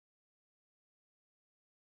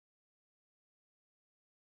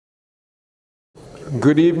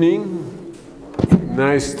Good evening.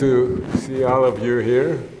 Nice to see all of you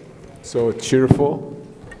here, so cheerful.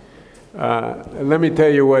 Let me tell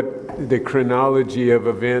you what the chronology of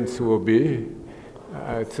events will be.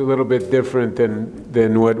 It's a little bit different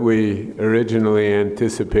than what we originally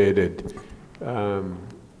anticipated.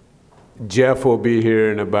 Jeff will be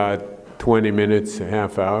here in about 20 minutes, a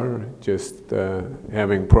half hour, just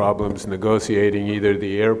having problems negotiating either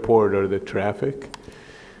the airport or the traffic.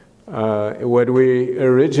 What we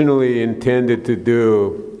originally intended to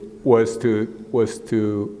do was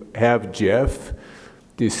to have Jeff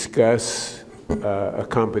discuss a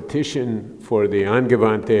competition for the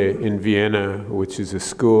Angewandte in Vienna, which is a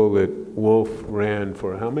school that Wolf ran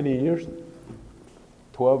for how many years?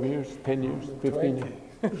 12 years, 10 years, 15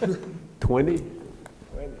 years? 20?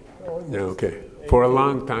 No, okay, for a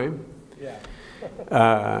long time.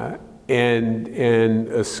 Yeah. And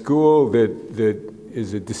a school that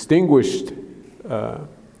is a distinguished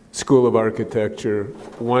school of architecture,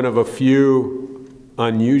 one of a few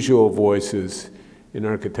unusual voices in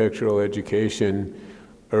architectural education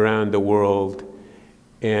around the world.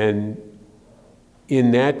 And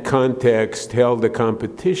in that context, held a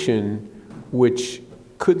competition which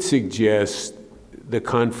could suggest the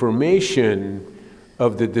confirmation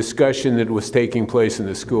of the discussion that was taking place in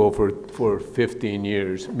the school for 15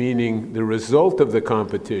 years, meaning the result of the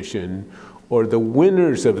competition or the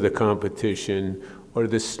winners of the competition, or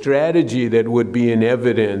the strategy that would be in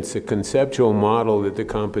evidence, a conceptual model that the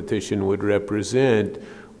competition would represent,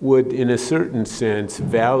 would in a certain sense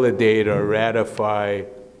validate or ratify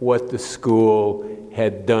what the school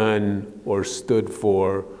had done or stood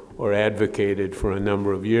for or advocated for a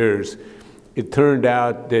number of years. It turned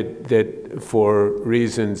out that for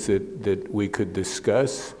reasons that we could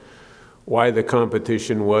discuss, why the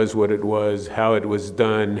competition was what it was, how it was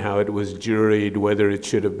done, how it was juried, whether it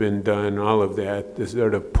should have been done, all of that, the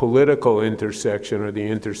sort of political intersection or the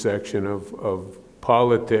intersection of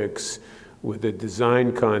politics with the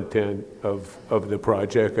design content of the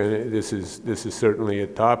project, and this is certainly a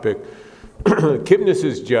topic.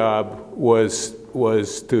 Kipnis's job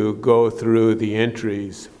was to go through the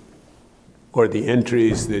entries, or the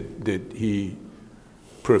entries that he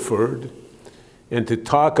preferred, and to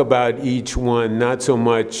talk about each one, not so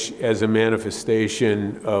much as a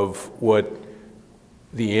manifestation of what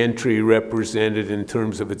the entry represented in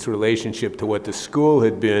terms of its relationship to what the school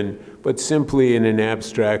had been, but simply in an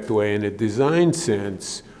abstract way, in a design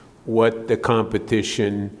sense, what the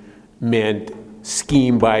competition meant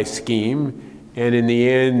scheme by scheme, and in the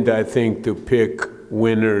end, I think, to pick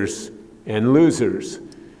winners and losers.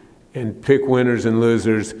 And pick winners and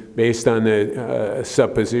losers based on the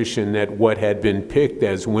supposition that what had been picked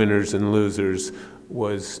as winners and losers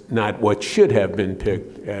was not what should have been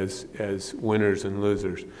picked as winners and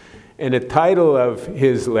losers. And the title of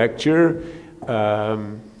his lecture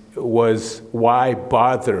was Why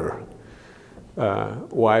Bother?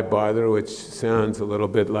 Why Bother, which sounds a little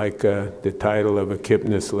bit like the title of a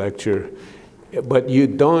Kipnis lecture. But you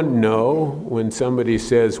don't know when somebody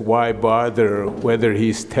says, why bother, whether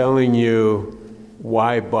he's telling you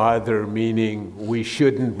why bother, meaning we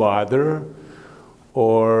shouldn't bother,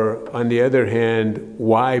 or on the other hand,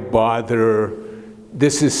 why bother,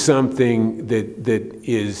 this is something that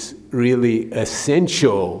is really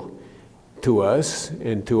essential to us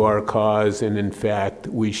and to our cause, and in fact,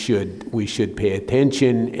 we should pay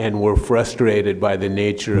attention, and we're frustrated by the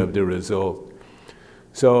nature of the result.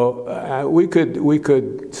 So we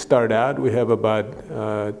could start out. We have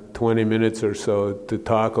about 20 minutes or so to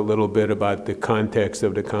talk a little bit about the context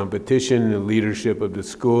of the competition, the leadership of the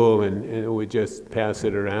school, and we just pass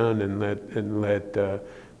it around and let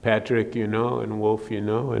Patrik, and Wolf,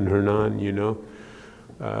 and Hernan,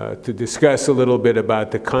 to discuss a little bit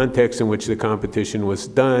about the context in which the competition was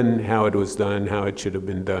done, how it was done, how it should have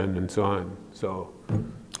been done, and so on. So,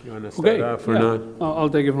 you want to start off, Hernan? Yeah. I'll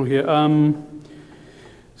take it from here.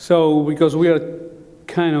 So, because we are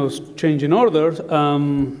kind of changing orders,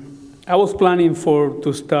 I was planning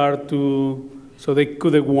to start so they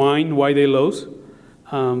could whine why they lost,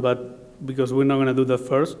 but because we're not going to do that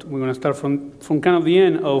first, we're going to start from kind of the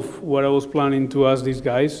end of what I was planning to ask these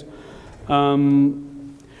guys.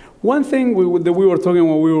 One thing that we were talking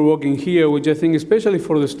when we were walking here, which I think especially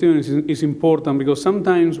for the students is important, because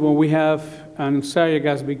sometimes when we have an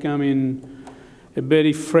SAIAGAS becoming a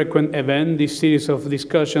very frequent event, this series of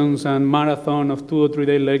discussions and marathon of 2 or 3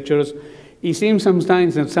 day lectures, it seems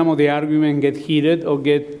sometimes that some of the arguments get heated or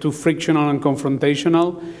get too frictional and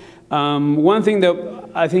confrontational. One thing that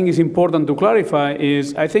I think is important to clarify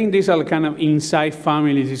is I think these are kind of inside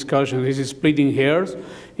family discussions. This is splitting hairs.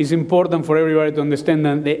 It's important for everybody to understand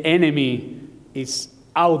that the enemy is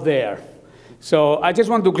out there. So I just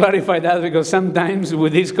want to clarify that, because sometimes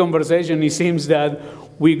with this conversation, it seems that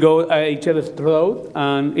we go at each other's throat,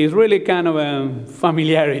 and it's really kind of a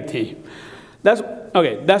familiarity. That's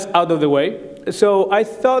out of the way. So I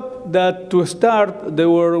thought that to start,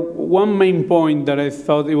 there were one main point that I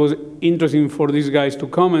thought it was interesting for these guys to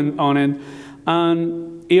comment on it.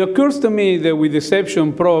 And it occurs to me that, with the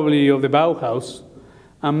exception probably of the Bauhaus,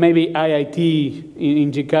 and maybe IIT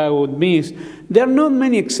in Chicago would miss, there are not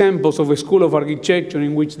many examples of a school of architecture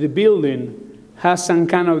in which the building has some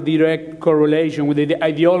kind of direct correlation with the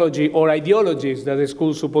ideology or ideologies that the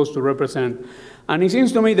school is supposed to represent. And it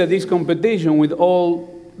seems to me that this competition with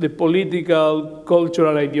all the political,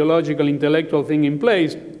 cultural, ideological, intellectual thing in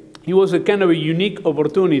place, it was a kind of a unique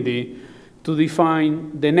opportunity to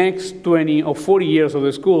define the next 20 or 40 years of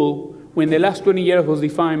the school, when the last 20 years was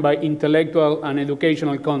defined by intellectual and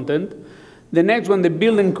educational content. The next one, the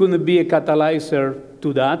building couldn't be a catalyzer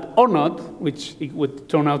to that, or not, which it would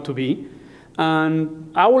turn out to be.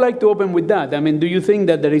 And I would like to open with that. I mean, do you think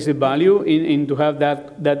that there is a value in to have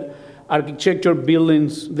that architecture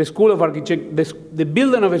buildings, the school of architecture, the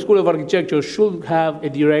building of a school of architecture should have a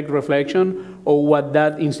direct reflection of what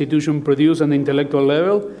that institution produced on the intellectual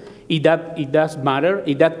level? It does matter?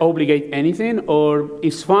 It does obligate anything? Or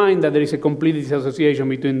it's fine that there is a complete disassociation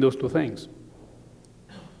between those two things?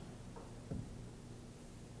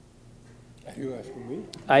 Are you asking me?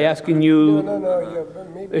 I asking you. No. Yeah,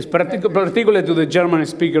 maybe it's particularly to the German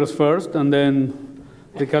speakers first, and then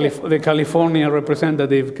the California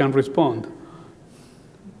representative can respond.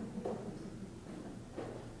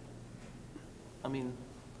 I mean,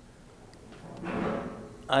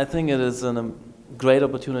 I think it is a great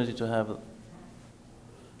opportunity to have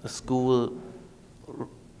a school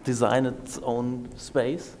design its own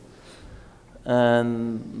space,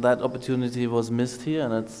 and that opportunity was missed here,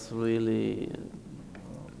 and it's really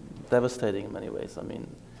devastating in many ways. I mean,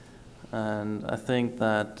 and I think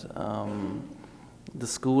that the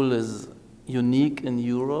school is unique in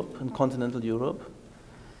Europe, in continental Europe,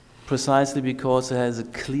 precisely because it has a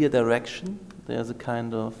clear direction. There's a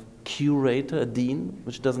kind of curator, a dean,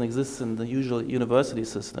 which doesn't exist in the usual university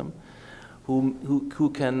system, who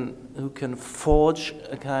can forge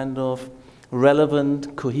a kind of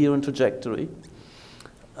relevant, coherent trajectory.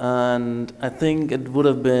 And I think it would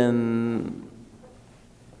have been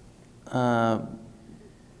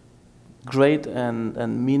great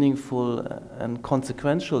and meaningful and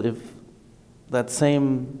consequential if that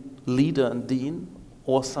same leader and dean,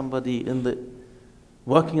 or somebody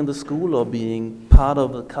working in the school or being part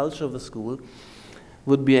of the culture of the school,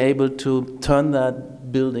 would be able to turn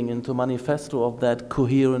that building into a manifesto of that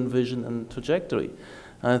coherent vision and trajectory.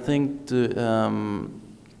 I think that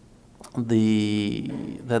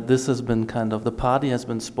this has been kind of, the party has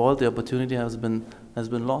been spoiled, the opportunity has been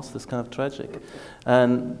lost. It's kind of tragic.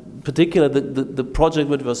 And particularly the project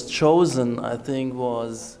which was chosen, I think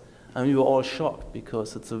was, I mean, we were all shocked,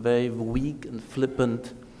 because it's a very weak and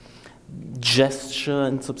flippant gesture,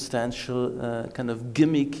 insubstantial, kind of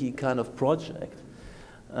gimmicky kind of project,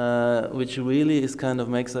 which really is kind of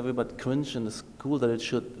makes everybody cringe in the school, that it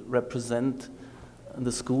should represent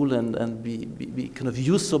the school and be kind of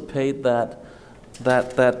usurpate that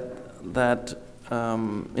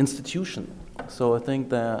institution. So I think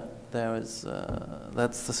there is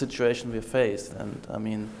that's the situation we faced, and I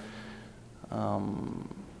mean,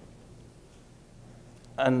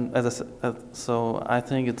 and as I said, so I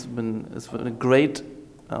think it's been a great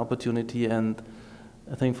opportunity, and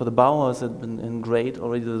I think for the Bauhaus it's been great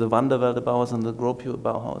already. The Wanderwelt Bauhaus and the Gropio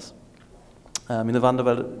Bauhaus. I mean, the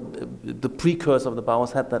Wanderwelt, the precursor of the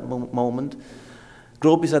Bauhaus, had that moment.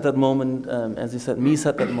 Gropius had that moment, as he said, Mies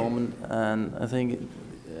had that moment, and I think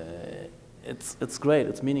it's great,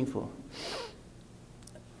 it's meaningful,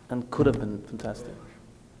 and could have been fantastic.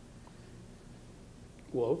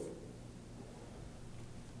 Wolf?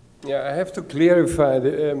 Yeah, I have to clarify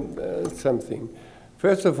something.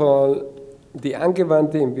 First of all, the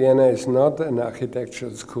Angewandte in Vienna is not an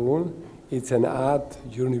architectural school, it's an art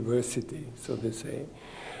university, so to say.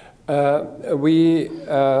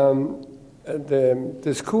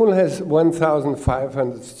 The school has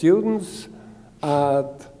 1,500 students,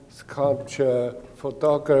 art, sculpture,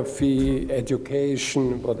 photography,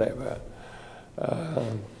 education, whatever.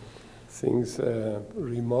 Things,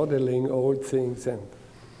 remodeling old things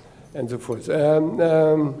and so forth.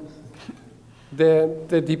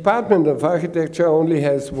 The Department of Architecture only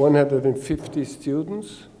has 150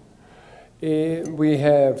 students. We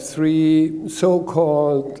have three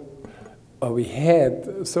so-called, or we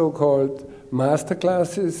had so-called master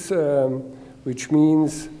classes, which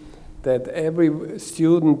means that every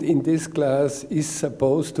student in this class is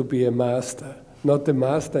supposed to be a master. Not the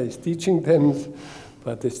master is teaching them,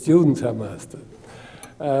 but the students are masters.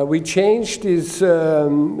 We changed this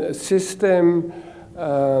system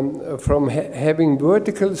from having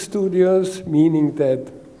vertical studios, meaning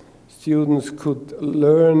that students could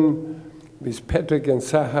learn with Patrik and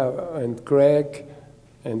Saha and Greg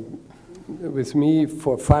and with me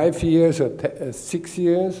for 5 years or 6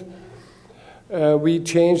 years. We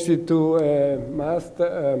changed it to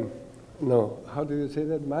master, no, how do you say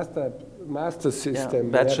that? Master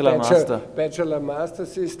system. Yeah, bachelor master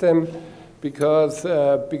system because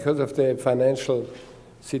of the financial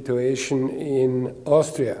situation in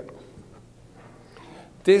Austria.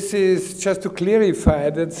 This is just to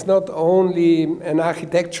clarify that it's not only an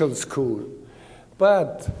architectural school,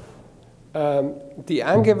 but the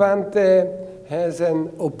Angewandte has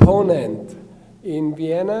an opponent in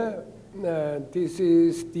Vienna. This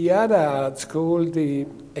is the other art school, the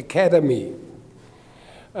Academy.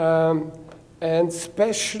 And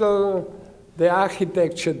special, the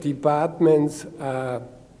architecture departments are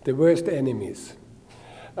the worst enemies.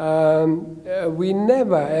 We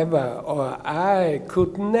never ever, or I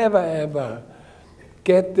could never ever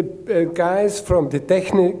get the guys from the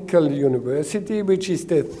Technical University, which is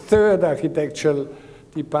the third architectural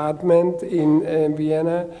department in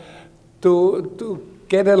Vienna, to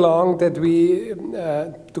get along, that we,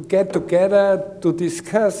 to get together to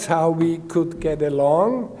discuss how we could get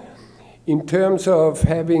along in terms of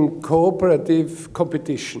having cooperative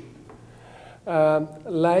competition.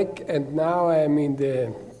 And now I'm in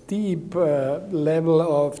the deep level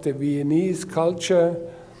of the Viennese culture.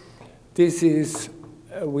 This is,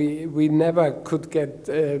 we never could get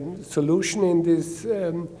a solution in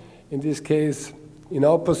this case. In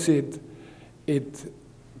opposite, it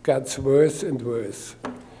got worse and worse.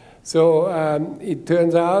 So it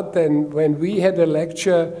turns out that when we had a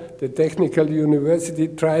lecture, the Technical University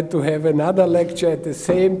tried to have another lecture at the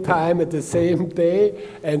same time, at the same day,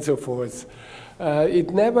 and so forth.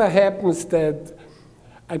 It never happens that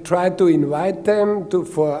I try to invite them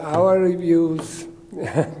for our reviews.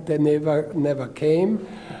 They never came.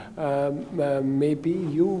 Maybe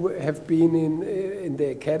you have been in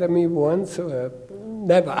the academy once, or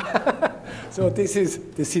never. So this is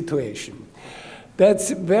the situation.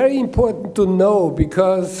 That's very important to know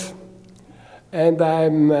because, and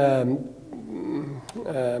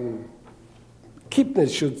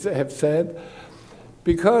Kipnis should have said,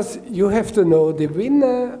 because you have to know the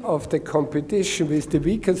winner of the competition with the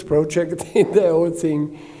weakest project in the whole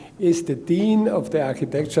thing is the dean of the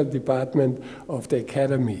architectural department of the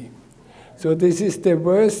academy. So this is the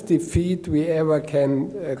worst defeat we ever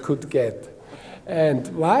could get. And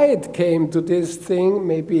why it came to this thing,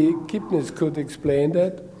 maybe Kipnis could explain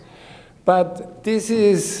that. But this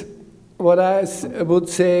is what I would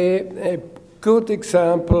say a good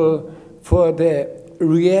example for the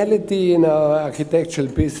reality in our architectural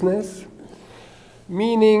business,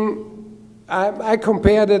 meaning I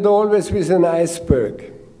compared it always with an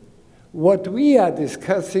iceberg. What we are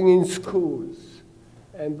discussing in schools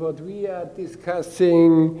and what we are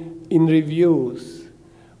discussing in reviews,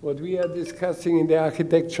 what we are discussing in the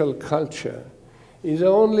architectural culture is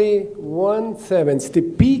only 1/7, the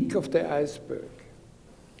peak of the iceberg.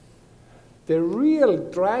 The real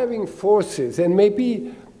driving forces, and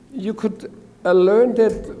maybe you could learn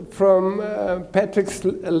that from Patrik's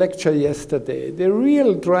lecture yesterday, the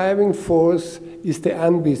real driving force is the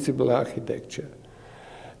invisible architecture.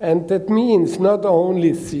 And that means not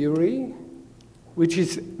only theory, which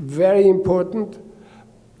is very important,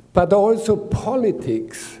 but also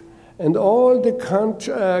politics and all the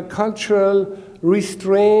cultural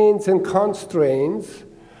restraints and constraints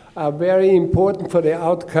are very important for the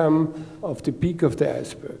outcome of the peak of the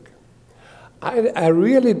iceberg. I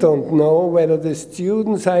really don't know whether the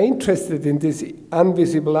students are interested in this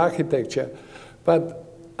invisible architecture, but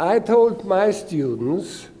I told my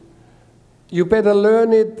students, you better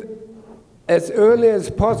learn it as early as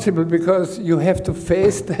possible because you have to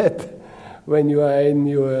face that when you are in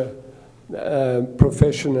your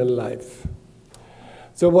professional life.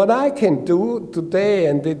 So what I can do today,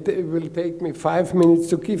 and it will take me 5 minutes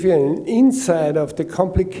to give you an insight of the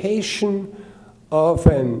complication of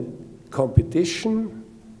a competition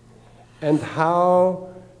and how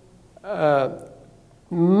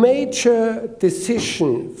major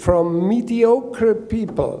decision from mediocre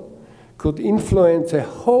people could influence a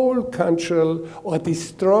whole cultural or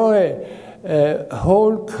destroy a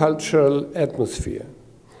whole cultural atmosphere.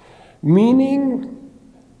 Meaning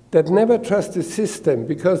that never trust the system,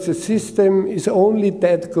 because the system is only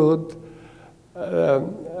that good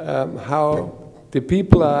how the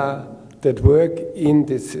people are that work in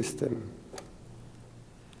this system.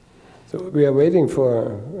 So we are waiting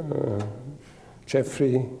for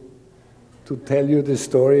Jeffrey to tell you the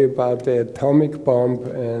story about the atomic bomb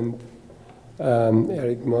and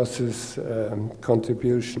Eric Moss's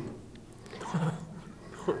contribution.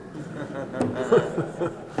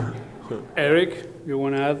 Eric, you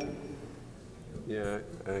want to add? Yeah,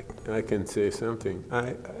 I can say something.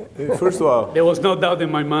 First of all... There was no doubt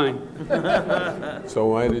in my mind. So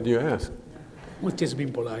why did you ask? Well, just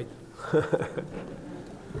being polite.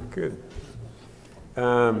 Good.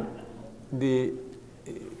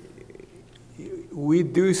 We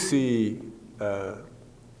do see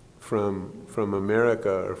from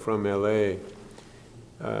America or from LA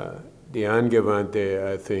the Angewandte,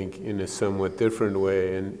 I think, in a somewhat different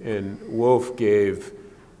way. And Wolf gave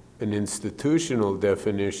an institutional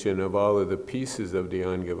definition of all of the pieces of the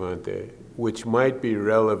Angewandte, which might be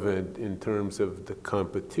relevant in terms of the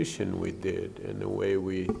competition we did and the way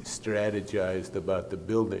we strategized about the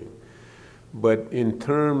building. But in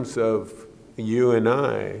terms of you and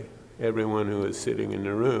I, everyone who is sitting in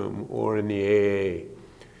the room, or in the AA,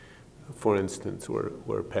 for instance,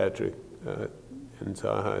 where Patrik and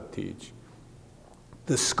Zaha teach,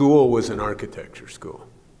 the school was an architecture school.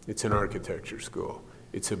 It's an architecture school.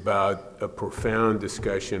 It's about a profound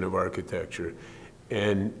discussion of architecture.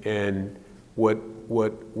 And what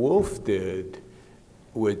Wolf did,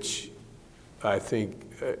 which I think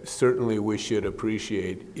certainly we should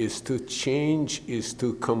appreciate, is to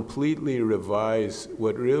completely revise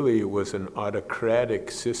what really was an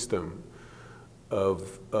autocratic system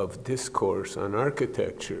of discourse on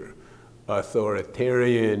architecture.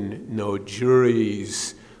 Authoritarian, no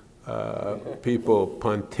juries, people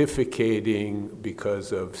pontificating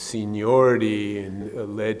because of seniority and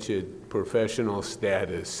alleged professional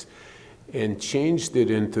status, and changed it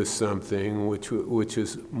into something which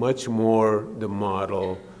is much more the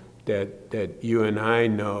model that you and I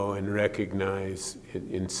know and recognize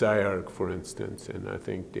in SCI-Arc, for instance, and I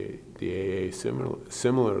think the AA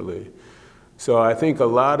similarly. So I think a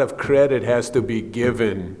lot of credit has to be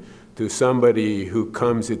given to somebody who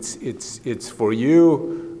comes, it's for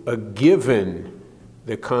you a given,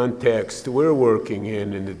 the context we're working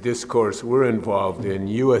in and the discourse we're involved in,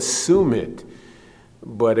 you assume it.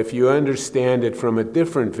 But if you understand it from a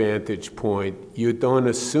different vantage point, you don't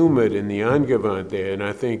assume it in the Angewandte. And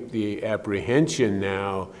I think the apprehension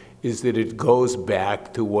now is that it goes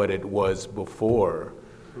back to what it was before.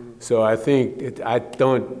 So I think, I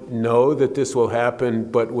don't know that this will happen,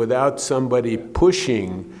 but without somebody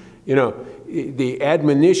pushing, you know, the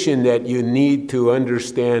admonition that you need to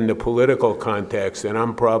understand the political context, and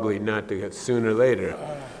I'm probably not to get sooner or later,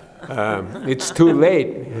 it's too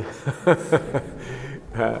late.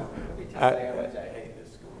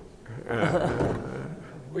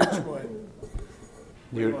 Which one?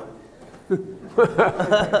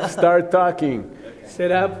 Start talking.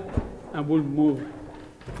 Set up, and we'll move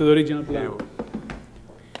to the original plan.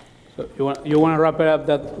 So you want to wrap it up?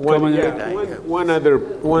 That one other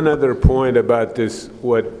point about this: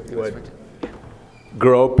 what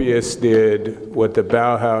Gropius did, what the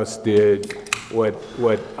Bauhaus did, what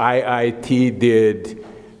IIT did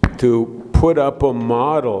to put up a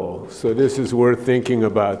model. So this is worth thinking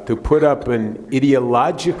about. To put up an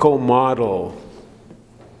ideological model.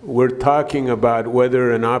 We're talking about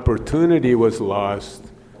whether an opportunity was lost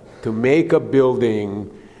to make a building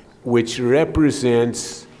which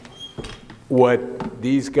represents what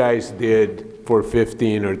these guys did for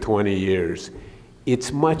 15 or 20 years.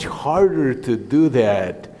 It's much harder to do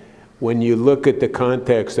that when you look at the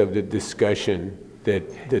context of the discussion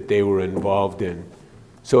that they were involved in.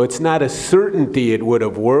 So it's not a certainty it would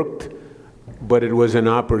have worked, but it was an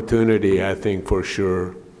opportunity, I think, for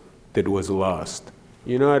sure, that was lost.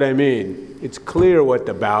 You know what I mean? It's clear what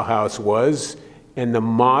the Bauhaus was, and the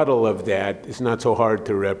model of that is not so hard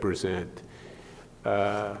to represent.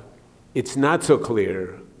 It's not so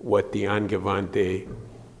clear what the Angewandte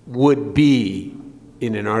would be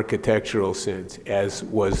in an architectural sense, as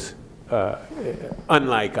was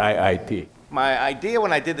unlike IIT. My idea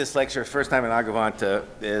when I did this lecture first time in Angewandte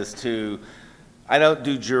is I don't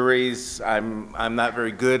do juries. I'm not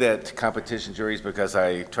very good at competition juries because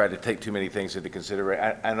I try to take too many things into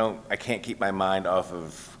consideration. I can't keep my mind off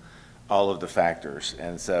of all of the factors,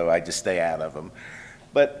 and so I just stay out of them.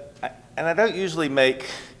 And I don't usually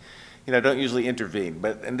don't usually intervene.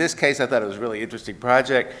 But in this case, I thought it was a really interesting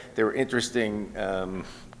project. There were interesting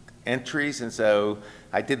entries, and so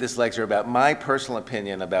I did this lecture about my personal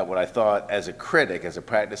opinion about what I thought as a critic, as a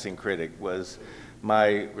practicing critic, was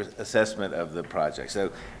my assessment of the project.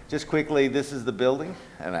 So just quickly, this is the building,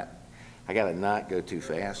 and I gotta not go too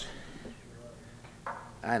fast.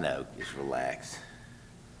 I know, just relax.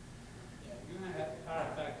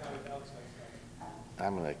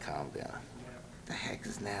 I'm gonna calm down. The heck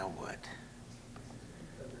is now what?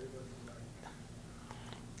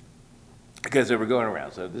 Because they were going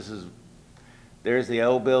around. So this is, there's the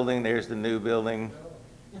old building, there's the new building.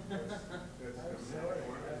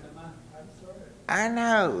 I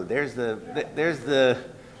know, this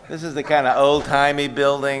is the kind of old-timey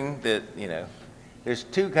building that, you know, there's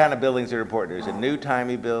two kind of buildings that are important. There's a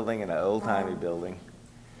new-timey building and an old-timey building.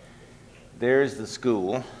 There's the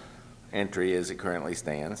school entry as it currently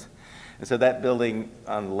stands. And so that building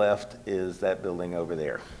on the left is that building over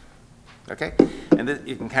there. Okay? And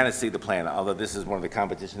you can kind of see the plan, although this is one of the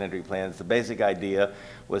competition entry plans. The basic idea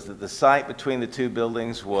was that the site between the two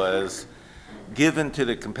buildings was given to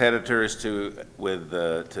the competitors to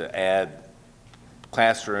add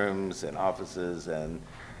classrooms and offices and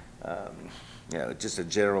you know, just a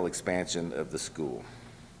general expansion of the school.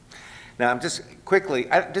 Now, I'm just quickly,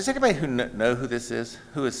 does anybody know who this is?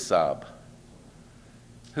 Who is Saab?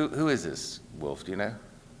 Who is this, Wolf? Do you know?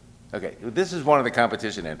 Okay, this is one of the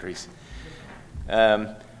competition entries.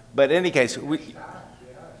 But in any case,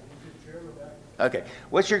 okay,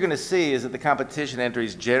 what you're going to see is that the competition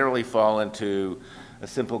entries generally fall into a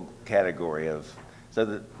simple category of, so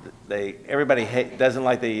that everybody doesn't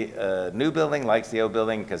like the new building, likes the old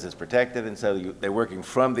building because it's protected, and so they're working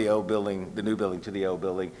from the old building, the new building to the old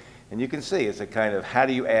building. And you can see it's a kind of, how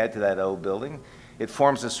do you add to that old building? It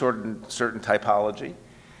forms a certain typology,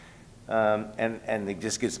 and it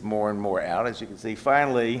just gets more and more out, as you can see.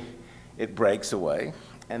 Finally, it breaks away.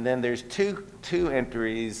 And then there's two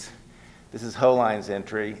entries. This is Holine's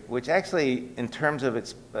entry, which actually, in terms of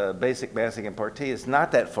its basic massing and partie, is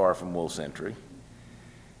not that far from Wolf's entry.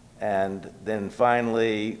 And then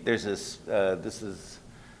finally, there's this, this is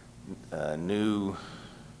New,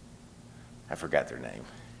 I forgot their name.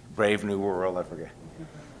 Brave New World, I forget.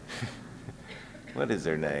 What is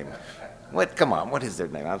their name? What, come on, what is their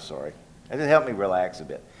name? I'm sorry. Just help me relax a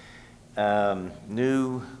bit.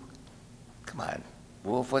 New, come on,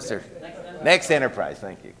 Wolf, what's their? Next Enterprise,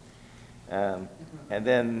 thank you. And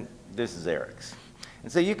then this is Eric's.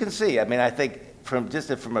 And so you can see, I mean, I think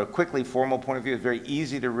from a quickly formal point of view, it's very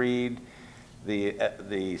easy to read the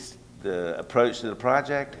approach to the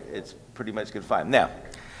project. It's pretty much confined. Now,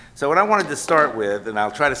 so what I wanted to start with, and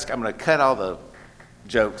I'm going to cut all the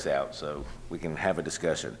jokes out so we can have a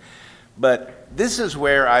discussion. But this is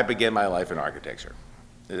where I began my life in architecture,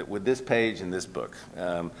 with this page in this book.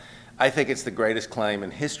 I think it's the greatest claim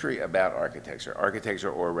in history about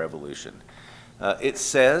architecture or revolution. It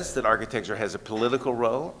says that architecture has a political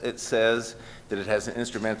role. It says that it has an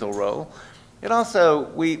instrumental role. It also,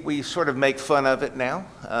 we sort of make fun of it now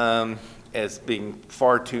as being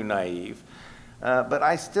far too naive. But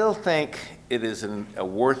I still think it is a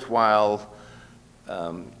worthwhile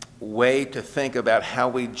way to think about how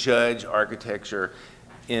we judge architecture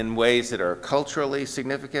in ways that are culturally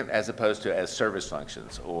significant as opposed to as service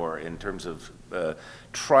functions or in terms of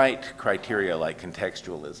trite criteria like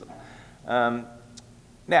contextualism.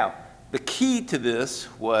 Now, the key to this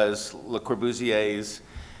was Le Corbusier's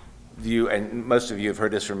view, and most of you have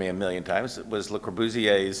heard this from me a million times, was Le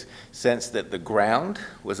Corbusier's sense that the ground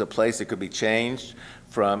was a place that could be changed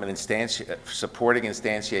from an supporting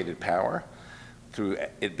instantiated power through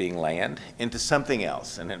it being land into something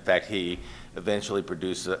else. And in fact, he eventually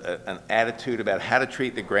produced an attitude about how to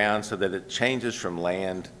treat the ground so that it changes from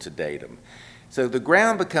land to datum. So the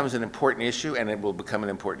ground becomes an important issue, and it will become an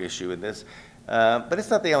important issue in this. But it's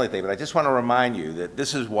not the only thing, but I just want to remind you that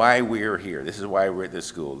this is why we're here. This is why we're at this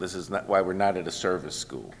school. This is not why we're not at a service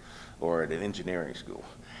school or at an engineering school.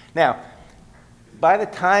 Now, by the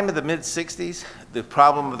time of the mid-60s, the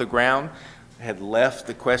problem of the ground had left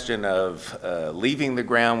the question of leaving the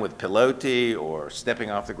ground with pilotis or stepping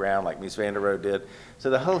off the ground like Mies van der Rohe did. So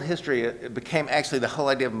the whole history, it became actually the whole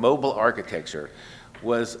idea of mobile architecture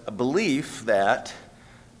was a belief that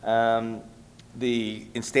the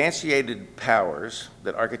instantiated powers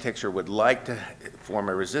that architecture would like to form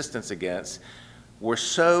a resistance against were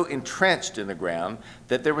so entrenched in the ground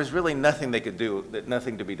that there was really nothing they could do,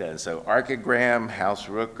 nothing to be done. So Archigram, Haus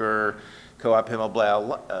Rucker, Coop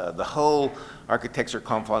Himmelb, the whole architecture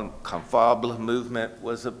conformable movement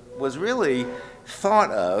was really thought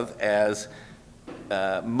of as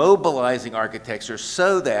mobilizing architecture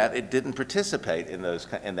so that it didn't participate in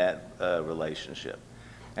that relationship.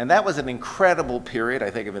 And that was an incredible period, I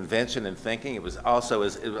think, of invention and thinking. It was also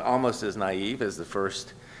it was almost as naive as the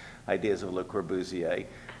first ideas of Le Corbusier.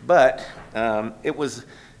 But it was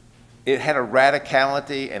it had a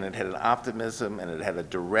radicality, and it had an optimism, and it had a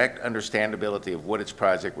direct understandability of what its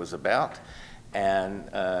project was about.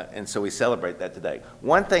 And so we celebrate that today.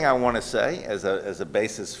 One thing I want to say as a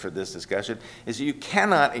basis for this discussion is you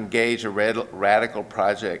cannot engage a radical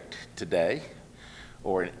project today,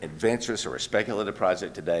 or an adventurous or a speculative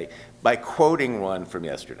project today, by quoting one from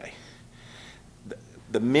yesterday.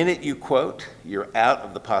 The minute you quote, you're out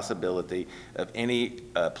of the possibility of any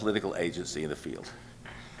political agency in the field.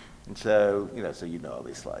 And so, you know all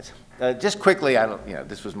these slides. Just quickly,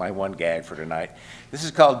 this was my one gag for tonight. This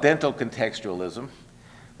is called dental contextualism.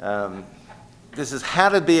 This is how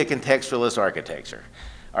to be a contextualist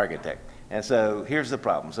architect. And so here's the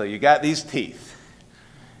problem. So you got these teeth,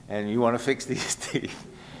 and you want to fix these teeth.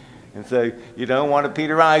 And so you don't want a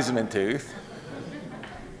Peter Eisenman tooth.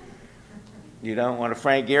 You don't want a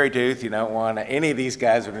Frank Gehry tooth. You don't want any of these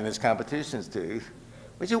guys that are in this competition's tooth.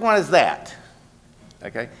 What you want is that,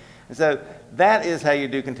 okay? And so that is how you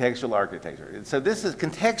do contextual architecture. And so this is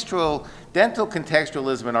dental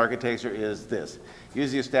contextualism in architecture is this.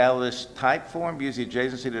 Use the established type form, use the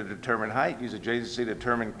adjacency to determine height, use adjacency to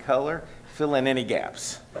determine color, fill in any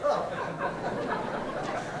gaps.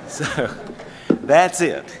 So that's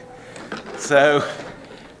it. So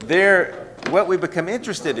what we become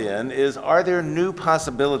interested in is, are there new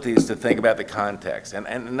possibilities to think about the context?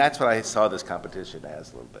 And that's what I saw this competition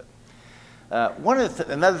as a little bit.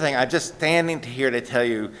 Another thing, I'm just standing here to tell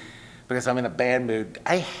you, because I'm in a bad mood,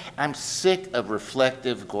 I'm sick of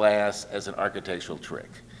reflective glass as an architectural trick.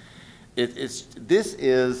 This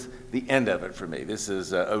is the end of it for me. This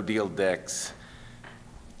is Odile Deck's,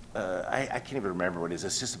 I can't even remember what it is.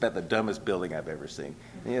 It's just about the dumbest building I've ever seen.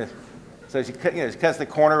 So she cuts the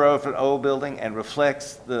corner of an old building and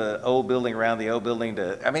reflects the old building around the old building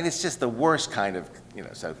it's just the worst kind of,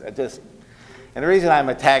 and the reason I'm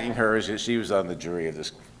attacking her is that she was on the jury of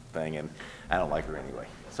this thing, and I don't like her anyway.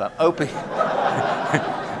 So I'm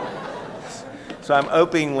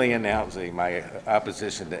openly announcing my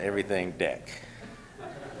opposition to everything Deck.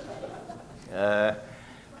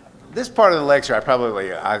 This part of the lecture, I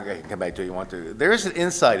can come back to if you want to. There is an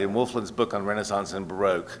insight in Wolfland's book on Renaissance and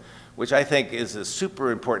Baroque, which I think is a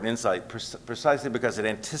super important insight precisely because it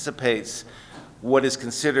anticipates what is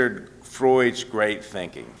considered Freud's great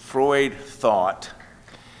thinking. Freud thought,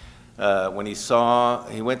 when he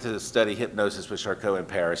went to study hypnosis with Charcot in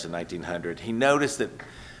Paris in 1900, he noticed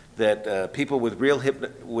that people with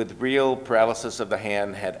real paralysis of the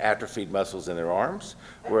hand had atrophied muscles in their arms,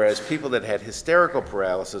 whereas people that had hysterical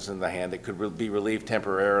paralysis in the hand that could be relieved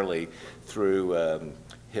temporarily through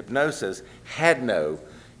hypnosis had no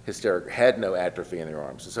atrophy in their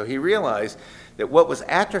arms. And so he realized that what was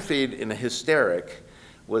atrophied in a hysteric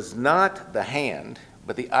was not the hand,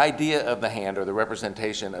 but the idea of the hand or the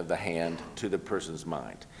representation of the hand to the person's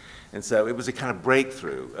mind. And so it was a kind of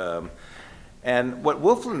breakthrough. And what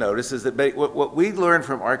Wolfland noticed is that what we learn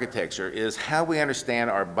from architecture is how we understand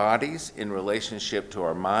our bodies in relationship to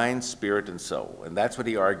our mind, spirit, and soul. And that's what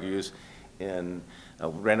he argues in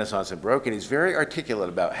Renaissance and Baroque. And he's very articulate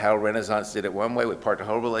about how Renaissance did it one way with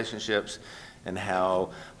part-to-whole relationships and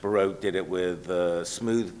how Baroque did it with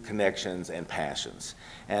smooth connections and passions.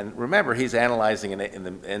 And remember, he's analyzing in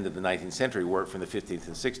the end of the 19th century work from the 15th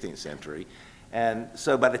and 16th century. And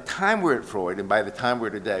so by the time we're at Freud and by the time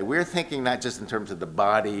we're today, we're thinking not just in terms of the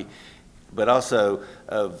body, but also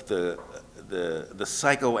of the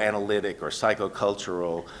psychoanalytic or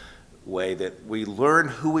psychocultural way that we learn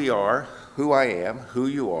who we are, who I am, who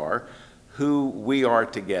you are, who we are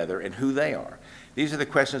together, and who they are. These are the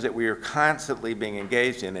questions that we are constantly being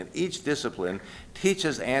engaged in, and each discipline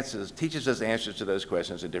teaches us answers to those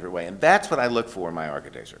questions in a different way. And that's what I look for in my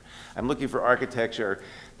architecture. I'm looking for architecture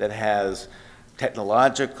that has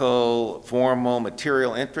technological, formal,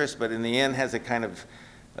 material interest, but in the end has a kind of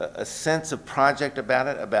a sense of project about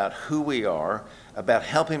it, about who we are, about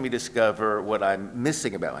helping me discover what I'm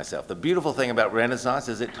missing about myself. The beautiful thing about Renaissance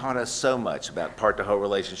is it taught us so much about part-to-whole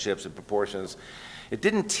relationships and proportions. It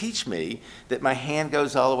didn't teach me that my hand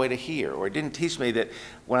goes all the way to here, or it didn't teach me that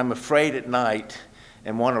when I'm afraid at night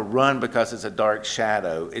and want to run because it's a dark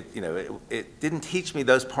shadow, it didn't teach me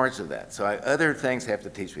those parts of that. So other things have to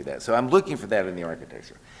teach me that. So I'm looking for that in the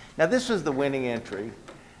architecture. Now this was the winning entry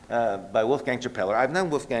by Wolfgang Tschapeller. I've known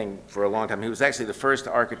Wolfgang for a long time. He was actually the first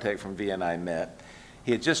architect from Vienna I met.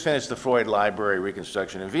 He had just finished the Freud Library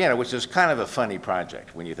reconstruction in Vienna, which is kind of a funny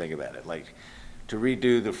project when you think about it. Like to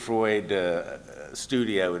redo the Freud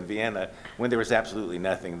studio in Vienna when there was absolutely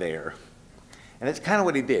nothing there. And it's kind of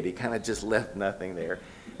what he did. He kind of just left nothing there.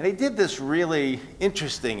 And he did this really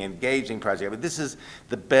interesting, engaging project. But this is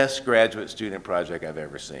the best graduate student project I've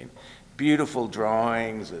ever seen. Beautiful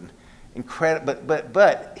drawings and incredible,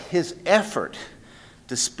 but his effort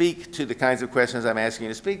to speak to the kinds of questions I'm asking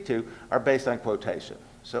you to speak to are based on quotation.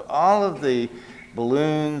 So all of the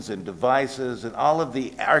balloons and devices and all of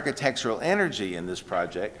the architectural energy in this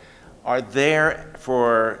project are there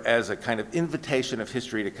as a kind of invitation of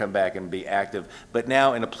history to come back and be active, but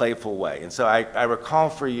now in a playful way. And so I recall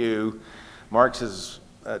for you Marx's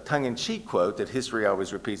tongue-in-cheek quote that history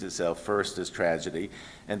always repeats itself first as tragedy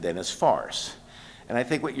and then as farce. And I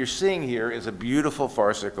think what you're seeing here is a beautiful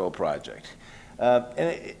farcical project.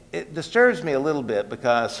 And it disturbs me a little bit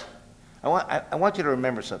because I want you to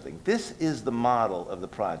remember something. This is the model of the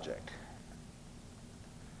project.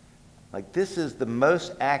 Like, this is the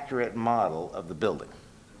most accurate model of the building.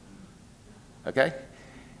 Okay?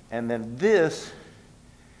 And then this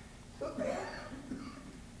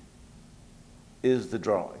is the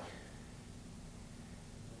drawing.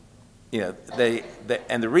 You know,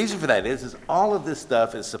 and the reason for that is all of this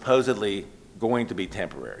stuff is supposedly going to be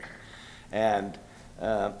temporary, and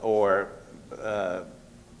or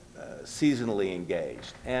seasonally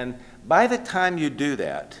engaged. And by the time you do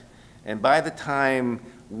that, and by the time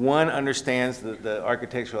one understands the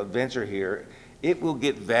architectural adventure here, it will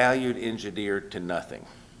get valued engineered to nothing.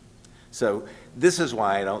 So this is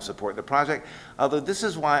why I don't support the project, although this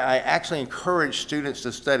is why I actually encourage students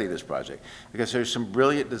to study this project, because there's some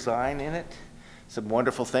brilliant design in it, some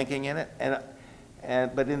wonderful thinking in it,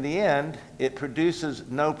 but in the end, it produces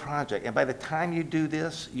no project. And by the time you do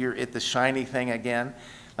this, you're at the shiny thing again.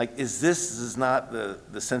 Like, this is not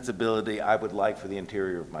the sensibility I would like for the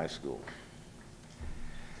interior of my school.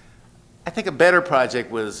 I think a better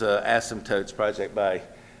project was Asymptote's project by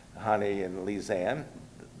Hani and Lizanne.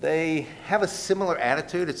 They have a similar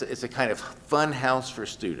attitude. It's a kind of fun house for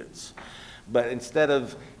students. But instead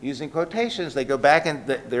of using quotations, they go back and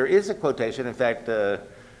there is a quotation. In fact,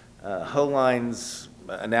 Holein's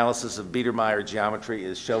analysis of Biedermeier geometry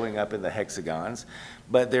is showing up in the hexagons.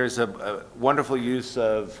 But there's a wonderful use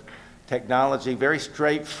of technology, very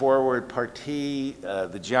straightforward partie.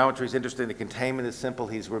 The geometry is interesting. The containment is simple.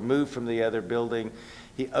 He's removed from the other building.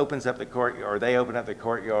 He opens up the courtyard, or they open up the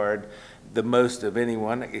courtyard the most of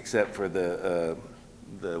anyone, except for the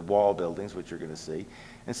wall buildings, which you're going to see.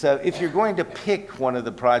 And so if you're going to pick one of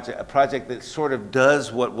a project that sort of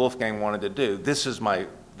does what Wolfgang wanted to do, this is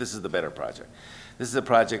the better project. This is a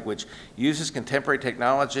project which uses contemporary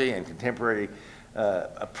technology and contemporary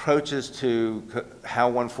approaches to how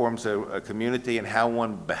one forms a community and how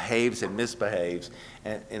one behaves and misbehaves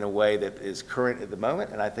in a way that is current at the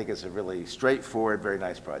moment, and I think it's a really straightforward, very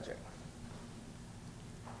nice project.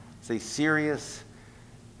 Say serious,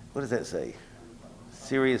 what does that say?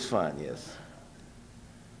 Serious fun, yes.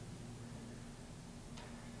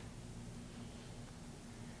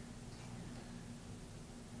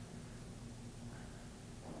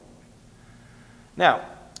 Now,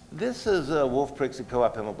 this is Wolf Prix and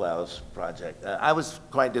Coop Himmelb's project. I was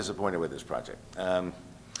quite disappointed with this project.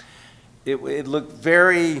 It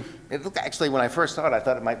looked actually, when I first saw it, I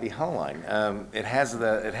thought it might be Holein. It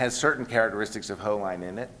has certain characteristics of Holein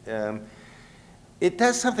in it. It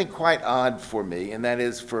does something quite odd for me, and that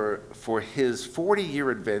is for his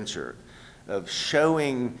 40-year adventure of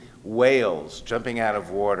showing whales jumping out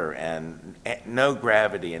of water and no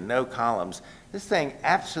gravity and no columns, this thing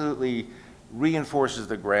absolutely reinforces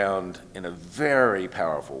the ground in a very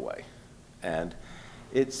powerful way. And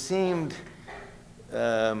it seemed,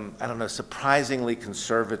 I don't know, surprisingly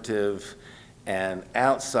conservative and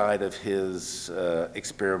outside of his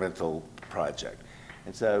experimental project.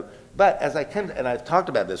 And so, but as and I've talked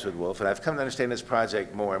about this with Wolf, and I've come to understand this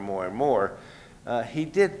project more and more and more, he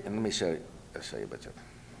did, and let me show you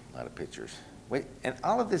a lot of pictures. Wait, and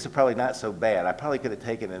all of this is probably not so bad. I probably could have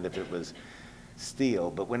taken it if it was steel,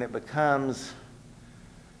 but when it becomes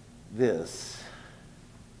this,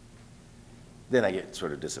 then I get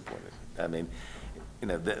sort of disappointed. I mean, you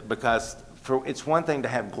know, because it's one thing to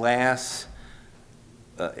have glass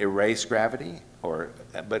erase gravity,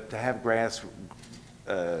 but to have glass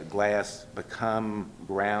become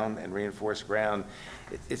ground and reinforce ground,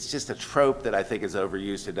 it's just a trope that I think is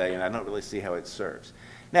overused today, and I don't really see how it serves.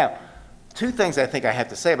 Now, two things I think I have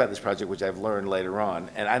to say about this project, which I've learned later on,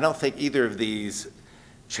 and I don't think either of these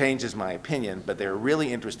changes my opinion, but they're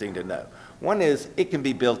really interesting to know. One is, it can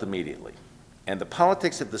be built immediately. And the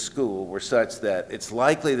politics of the school were such that it's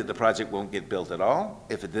likely that the project won't get built at all.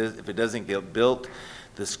 If it doesn't get built,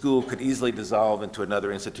 the school could easily dissolve into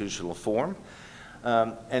another institutional form.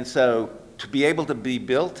 And so to be able to be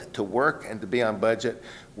built, to work, and to be on budget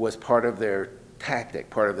was part of their tactic,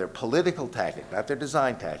 part of their political tactic, not their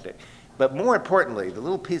design tactic. But more importantly, the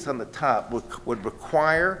little piece on the top would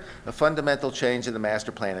require a fundamental change in the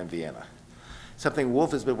master plan in Vienna, something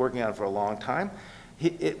Wolf has been working on for a long time.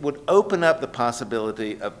 It would open up the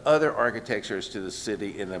possibility of other architectures to the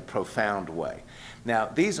city in a profound way. Now,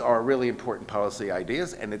 these are really important policy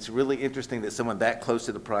ideas, and it's really interesting that someone that close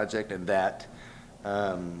to the project and that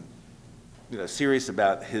serious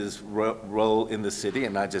about his role in the city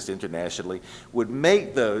and not just internationally would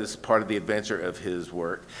make those part of the adventure of his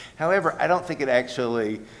work. However, I don't think it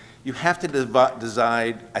actually, you have to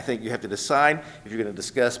decide, I think you have to decide if you're going to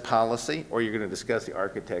discuss policy or you're going to discuss the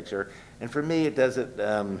architecture. And for me, it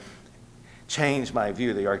doesn't change my view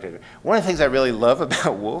of the architecture. One of the things I really love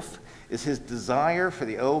about Wolf is his desire for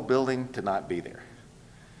the old building to not be there.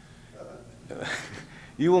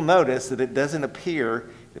 You will notice that it doesn't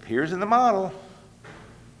appear, it appears in the model,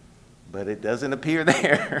 but it doesn't appear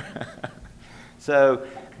there. So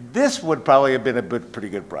this would probably have been a pretty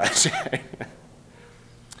good project.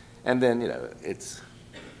 And then, it's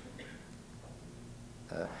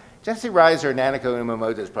Jesse Reiser and Eric Owen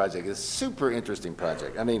Moss's project is a super interesting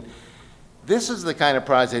project. I mean, this is the kind of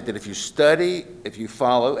project that if you study, if you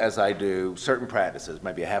follow, as I do, certain practices,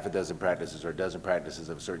 maybe a half a dozen practices or a dozen practices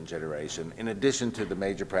of a certain generation, in addition to the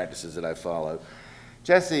major practices that I follow,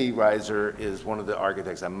 Jesse Reiser is one of the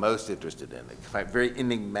architects I'm most interested in. Very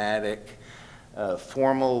enigmatic,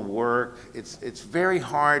 formal work. It's very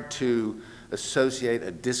hard to associate a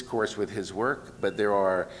discourse with his work, but there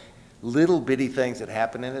are little bitty things that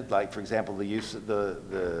happen in it, like, for example, the use of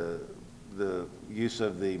the use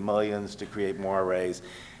of the mullions to create more arrays.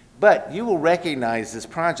 But you will recognize this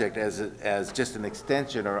project as just an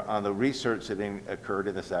extension or on the research that occurred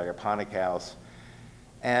in the Sagaponic House.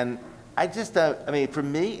 And I just, for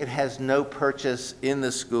me, it has no purchase in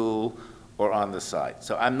the school or on the site.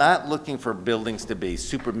 So I'm not looking for buildings to be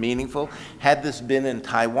super meaningful. Had this been in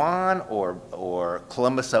Taiwan or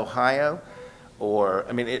Columbus, Ohio, or,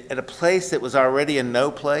 at a place that was already a no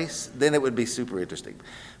place, then it would be super interesting.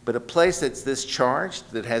 But a place that's this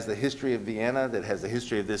charged, that has the history of Vienna, that has the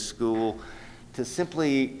history of this school, to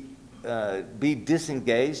simply be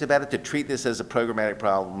disengaged about it, to treat this as a programmatic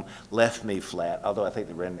problem, left me flat, although I think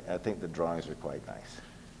the drawings are quite nice.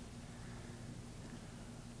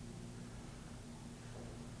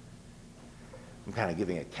 I'm kind of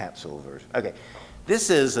giving a capsule version. Okay, this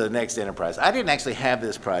is the next Enteprise. I didn't actually have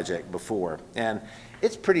this project before, and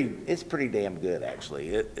it's pretty damn good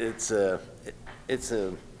actually.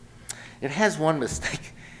 It has one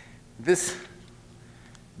mistake.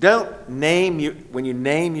 Don't name when you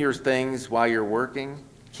name your things while you're working,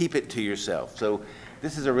 keep it to yourself. So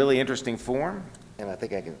this is a really interesting form, and I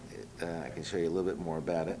think I can show you a little bit more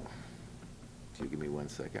about it. If you give me 1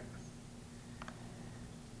 second.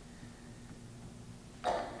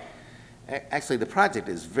 Actually, the project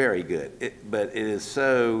is very good, but it is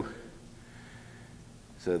so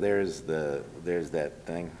there's that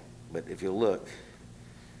thing. But if you look,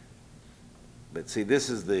 but see, this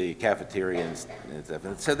is the cafeteria and stuff.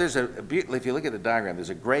 And so there's if you look at the diagram,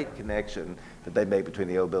 there's a great connection that they made between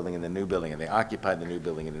the old building and the new building, and they occupied the new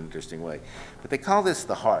building in an interesting way. But they call this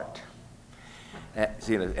the heart. And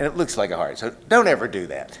it looks like a heart, so don't ever do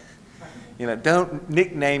that. Don't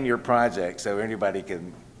nickname your project so anybody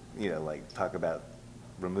can, talk about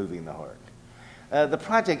removing the heart. The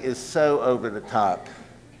project is so over the top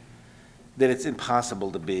that it's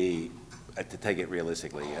impossible to take it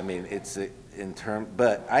realistically.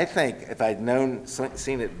 But I think if I'd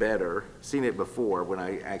seen it before when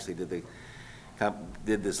I actually did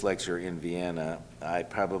this lecture in Vienna, I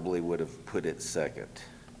probably would have put it second.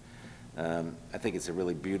 I think it's a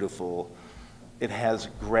really beautiful. It has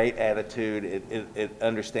great attitude. It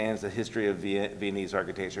understands the history of Viennese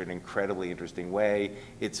architecture in an incredibly interesting way.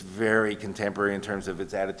 It's very contemporary in terms of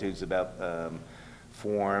its attitudes about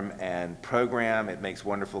form and program. It makes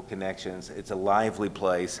wonderful connections. It's a lively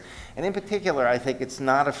place. And in particular, I think it's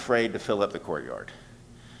not afraid to fill up the courtyard.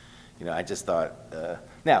 I just thought,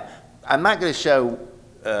 now, I'm not going to show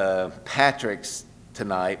Patrik's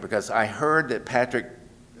tonight because I heard that Patrik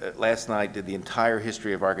last night did the entire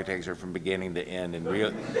history of architecture from beginning to end in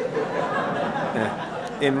real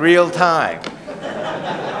time.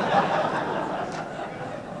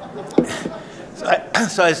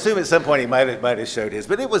 So I assume at some point he might have showed his,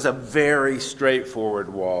 but it was a very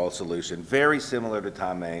straightforward wall solution, very similar to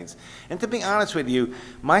Tom Main's. And to be honest with you,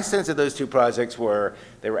 my sense of those two projects were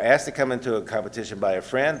they were asked to come into a competition by a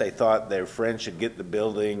friend. They thought their friend should get the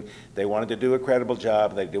building. They wanted to do a credible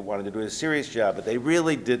job. They wanted to do a serious job, but they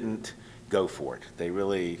really didn't go for it.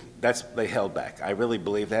 They held back. I really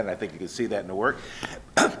believe that, and I think you can see that in the work.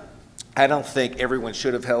 I don't think everyone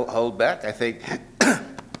should have held back. I think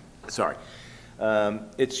Sorry.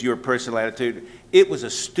 It's your personal attitude. It was a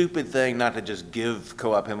stupid thing not to just give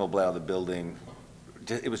Coop Himmelb the building.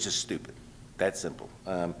 It was just stupid. That simple.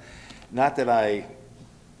 Not that I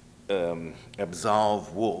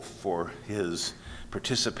absolve Wolf for his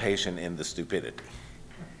participation in the stupidity.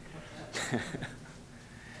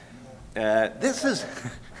 This is...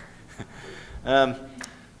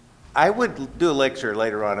 I would do a lecture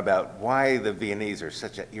later on about why the Viennese are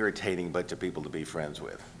such an irritating bunch of people to be friends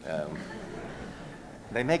with.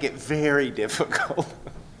 They make it very difficult.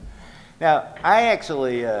 Now, I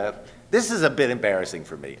actually, this is a bit embarrassing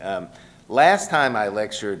for me. Last time I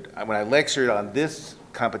lectured, when I lectured on this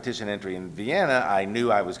competition entry in Vienna, I knew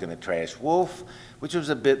I was going to trash Wolf, which was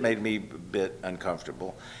made me a bit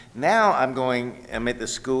uncomfortable. Now I'm at the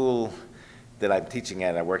school that I'm teaching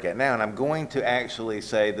at, I work at now, and I'm going to actually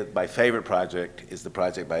say that my favorite project is the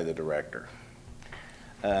project by the director.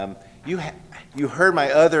 You heard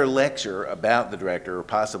my other lecture about the director, or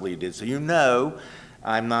possibly you did, so you know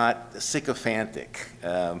I'm not sycophantic,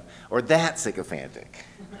 or that sycophantic.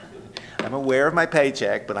 I'm aware of my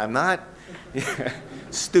paycheck, but I'm not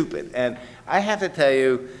stupid. And I have to tell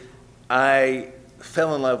you, I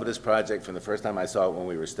fell in love with this project from the first time I saw it when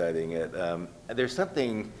we were studying it. There's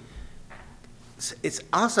something, it's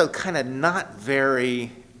also kind of not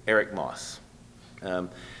very Eric Moss.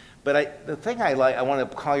 But the thing I want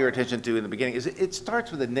to call your attention to in the beginning is it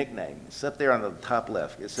starts with a nickname. It's up there on the top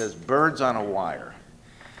left. It says birds on a wire.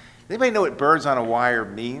 Anybody know what birds on a wire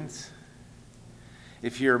means?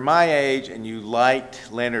 If you're my age and you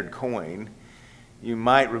liked Leonard Cohen, you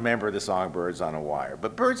might remember the song Birds on a Wire.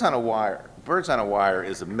 But Birds on a Wire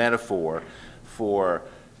is a metaphor for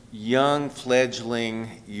young, fledgling,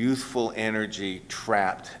 youthful energy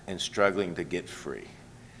trapped and struggling to get free.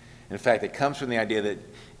 In fact, it comes from the idea that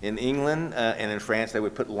in England and in France, they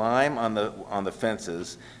would put lime on the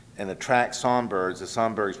fences and attract songbirds. The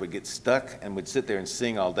songbirds would get stuck and would sit there and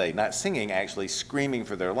sing all day. Not singing, actually screaming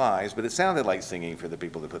for their lives, but it sounded like singing for the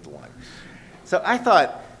people that put the lime. So I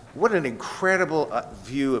thought, what an incredible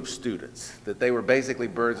view of students, that they were basically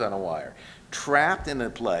birds on a wire, trapped in a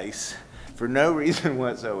place for no reason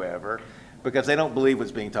whatsoever, because they don't believe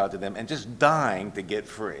what's being taught to them, and just dying to get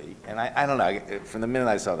free. And I don't know, from the minute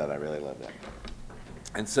I saw that, I really loved that.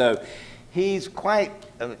 And so he's quite,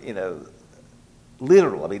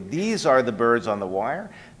 literal. I mean, these are the birds on the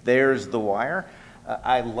wire. There's the wire.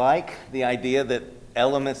 I like the idea that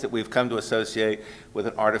elements that we've come to associate with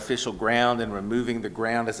an artificial ground and removing the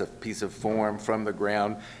ground as a piece of form from the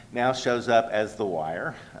ground now shows up as the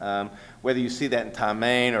wire. Whether you see that in Tom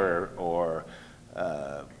Main or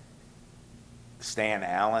Stan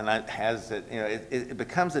Allen has it, it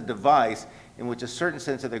becomes a device in which a certain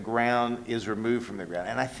sense of the ground is removed from the ground.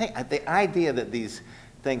 And I think the idea that these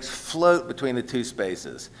things float between the two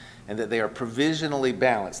spaces and that they are provisionally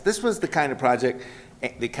balanced. This was the kind of project,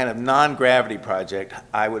 the kind of non-gravity project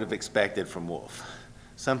I would have expected from Wolf.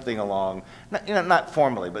 Something along, not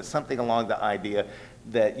formally, but something along the idea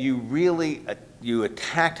that you really, you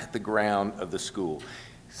attacked the ground of the school.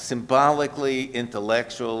 Symbolically,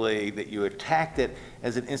 intellectually, that you attacked it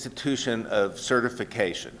as an institution of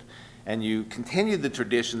certification. And you continued the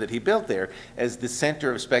tradition that he built there as the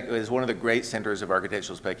center of as one of the great centers of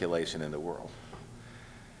architectural speculation in the world.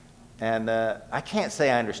 And I can't say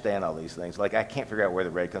I understand all these things. Like, I can't figure out where the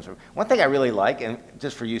red comes from. One thing I really like, and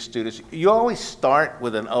just for you students, you always start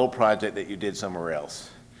with an old project that you did somewhere else.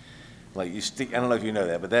 Like, I don't know if you know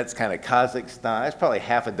that, but that's kind of Kazakhstan. That's probably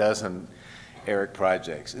half a dozen Eric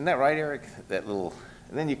projects. Isn't that right, Eric? That little,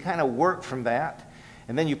 and then you kind of work from that.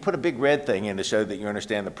 And then you put a big red thing in to show that you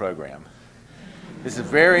understand the program. This is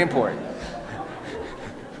very important.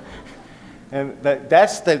 And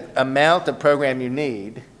that's the amount of program you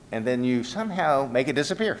need, and then you somehow make it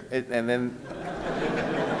disappear. And then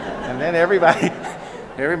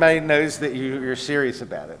everybody knows that you're serious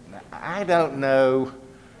about it. I don't know.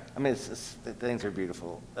 I mean, the things are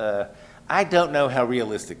beautiful. I don't know how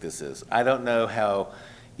realistic this is. I don't know how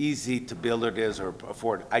easy to build it is or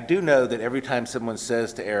afford it. I do know that every time someone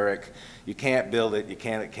says to Eric, you can't build it, it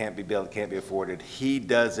can't be built, it can't be afforded, he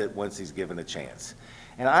does it once he's given a chance.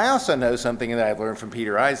 And I also know something that I've learned from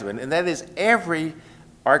Peter Eisenman, and that is every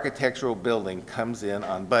architectural building comes in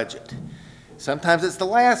on budget. Sometimes it's the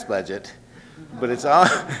last budget, but it's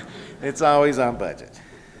always on budget.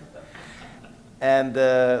 And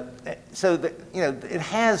so it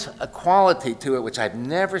has a quality to it which I've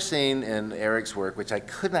never seen in Eric's work, which I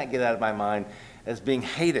could not get out of my mind as being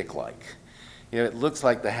Haiduk-like. It looks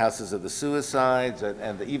like the houses of the suicides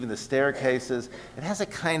and even the staircases. It has a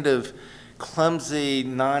kind of clumsy,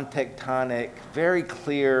 non-tectonic, very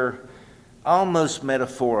clear almost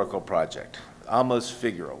metaphorical project, almost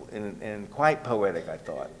figural, and quite poetic, I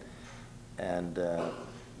thought. And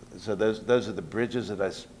so those are the bridges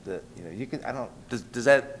that you know, you can, I don't, does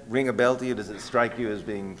that ring a bell to you? Does it strike you as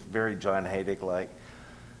being very John Haydick-like?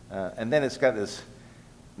 And then it's got this,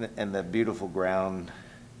 and the beautiful ground.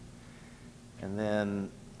 And then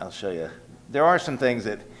I'll show you. There are some things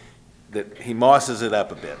that he mosses it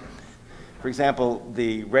up a bit. For example,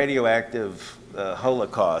 the radioactive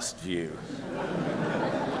Holocaust view.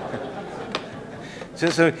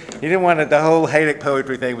 So he didn't want it, the whole Haydick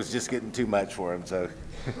poetry thing was just getting too much for him, so,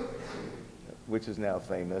 which is now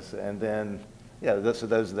famous. And then, yeah, those are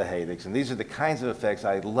the Haydicks. And these are the kinds of effects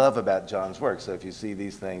I love about John's work. So if you see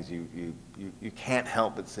these things, you can't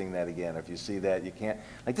help but sing that again. If you see that, you can't,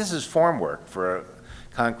 like this is form work for a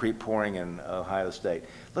concrete pouring in Ohio State.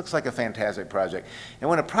 Looks like a fantastic project. And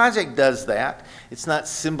when a project does that, it's not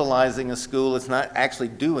symbolizing a school, it's not actually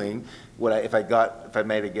doing what if I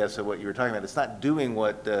made a guess at what you were talking about, it's not doing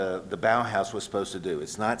what the Bauhaus was supposed to do.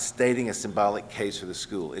 It's not stating a symbolic case for the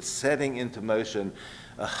school. It's setting into motion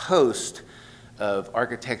a host of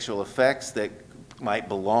architectural effects that might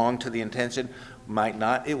belong to the intention, might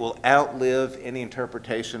not. It will outlive any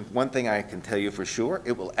interpretation. One thing I can tell you for sure,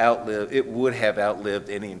 it would have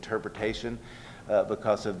outlived any interpretation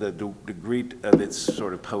because of the degree of its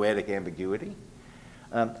sort of poetic ambiguity.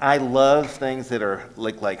 I love things that are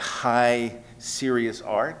like high, serious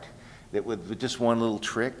art that with just one little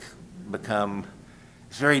trick become.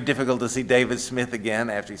 It's very difficult to see David Smith again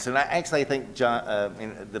after. So I think John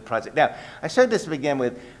in the project. Now I showed this to begin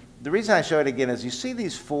with. The reason I show it again is you see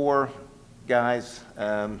these four guys.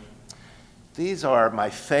 These are my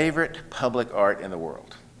favorite public art in the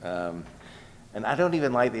world, and I don't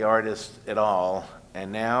even like the artist at all.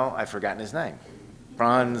 And now I've forgotten his name,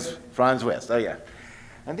 Franz West. Oh yeah.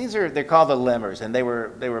 And they're called the Lemmers, and they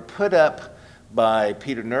were put up by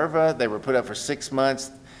Peter Nerva. They were put up for 6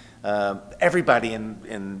 months. Everybody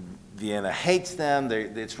in Vienna hates them.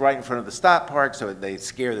 It's right in front of the stop park, so they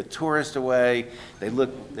scare the tourists away. They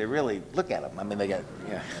really look at them. I mean, they got,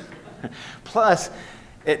 yeah. Plus,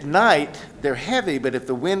 at night, they're heavy, but if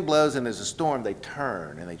the wind blows and there's a storm, they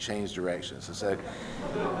turn and they change directions. So,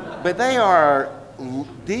 but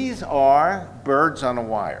these are birds on a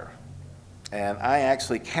wire. And I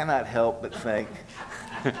actually cannot help but think,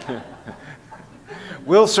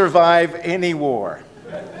 we'll survive any war.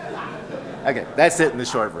 Okay, that's it in the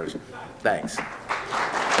short version. Thanks.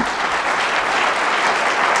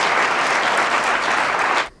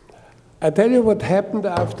 I tell you what happened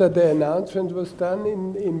after the announcement was done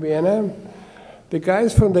in Vienna. The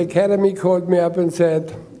guys from the academy called me up and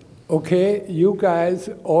said, okay, you guys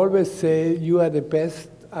always say you are the best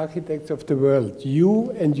architects of the world, you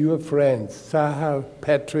and your friends, Sahar,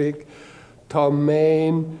 Patrik, Tom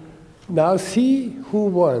Main. Now see who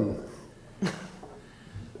won.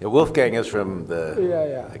 Yeah, Wolfgang is from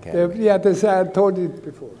the academy. I told it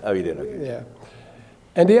before. Oh, you did? Okay. Yeah.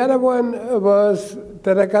 And the other one was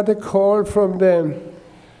that I got a call from the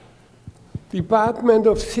Department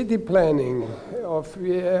of City Planning of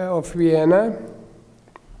Vienna,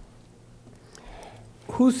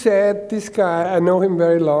 who said, this guy, I know him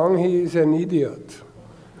very long, he is an idiot.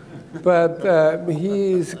 But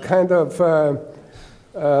he is kind of,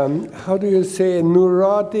 how do you say,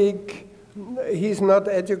 neurotic. He's not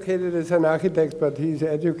educated as an architect, but he's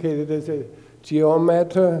educated as a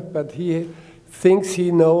geometer, but he thinks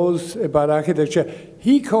he knows about architecture.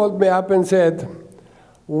 He called me up and said,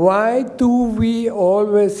 why do we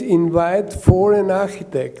always invite foreign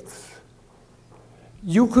architects?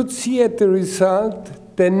 You could see at the result,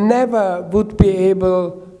 they never would be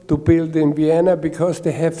able to build in Vienna because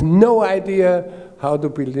they have no idea how to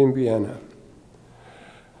build in Vienna.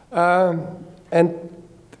 And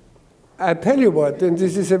I tell you what, and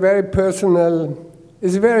this is a very personal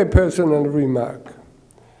remark.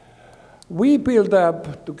 We built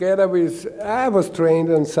up together with, I was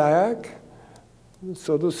trained on SIAC,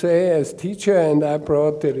 so to say, as teacher, and I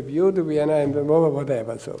brought the review to Vienna and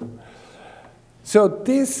whatever. So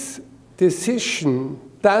this decision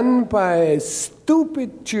done by a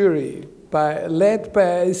stupid jury, led by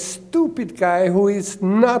a stupid guy who is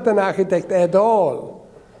not an architect at all.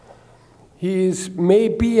 He is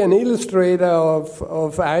maybe an illustrator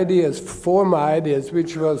of ideas, former ideas,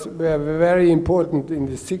 which were very important in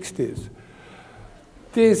the 60s.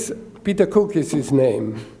 This, Peter Cook is his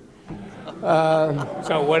name.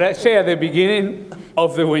 So what I say at the beginning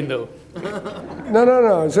of the window.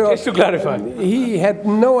 No. So just to clarify, he had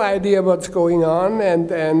no idea what's going on,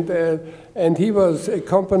 and he was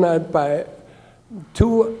accompanied by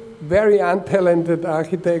two very untalented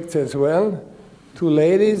architects as well. two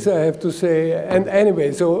ladies, I have to say. And anyway,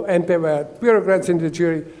 and there were bureaucrats in the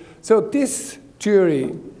jury. So this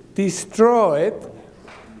jury destroyed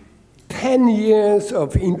 10 years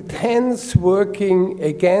of intense working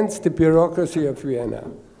against the bureaucracy of Vienna.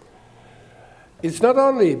 It's not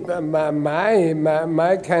only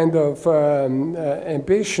my kind of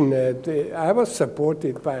ambition. I was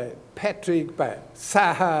supported by Patrik, by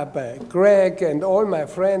Saha, by Greg, and all my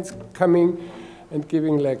friends coming and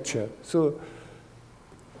giving lecture. So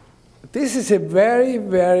this is a very,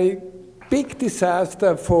 very big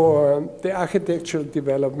disaster for the architectural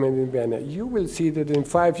development in Vienna. You will see that in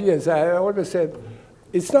 5 years. I always said,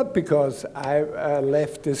 it's not because I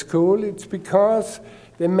left the school, it's because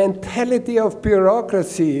the mentality of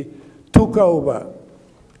bureaucracy took over.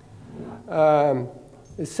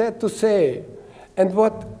 It's sad to say. And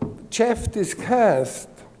what Jeff discussed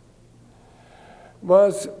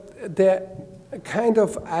was the kind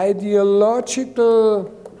of ideological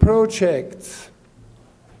projects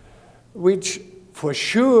which for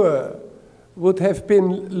sure would have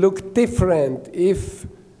been looked different if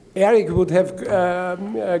Eric would have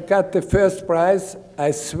got the first prize.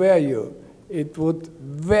 I swear you, it would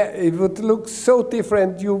look so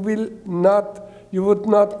different. You would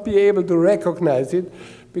not be able to recognize it,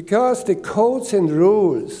 because the codes and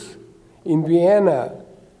rules in Vienna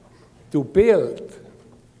to build,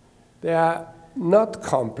 they are not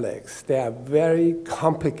complex. They are very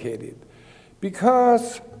complicated,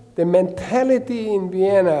 because the mentality in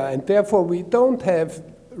Vienna, and therefore we don't have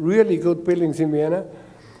really good buildings in Vienna,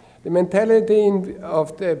 the mentality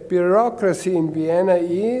of the bureaucracy in Vienna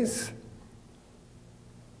is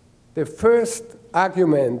the first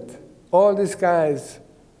argument all these guys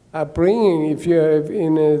are bringing, if you're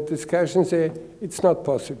in a discussion, say, it's not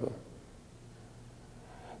possible.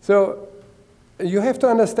 So you have to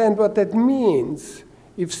understand what that means.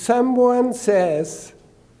 If someone says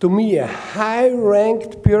to me, a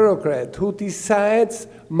high-ranked bureaucrat who decides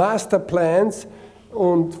master plans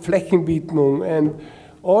and Flächenwidmung and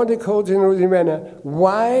all the codes and rules in Vienna,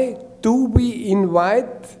 why do we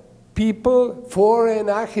invite people, foreign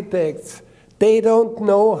architects? They don't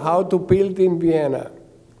know how to build in Vienna.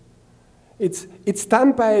 It's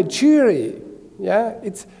done by a jury. Yeah?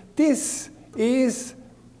 This is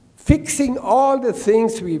fixing all the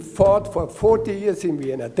things we fought for 40 years in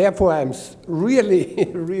Vienna. Therefore, I'm really,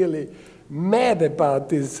 really mad about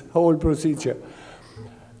this whole procedure.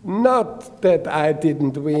 Not that I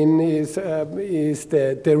didn't win is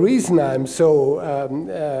the reason I'm so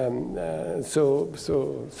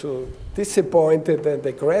disappointed and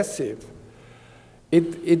aggressive.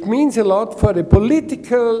 It means a lot for the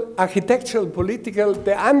political, architectural,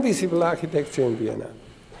 the invisible architecture in Vienna.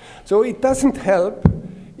 So it doesn't help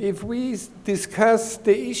if we discuss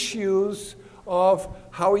the issues of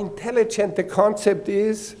how intelligent the concept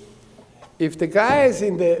is, if the guys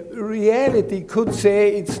in the reality could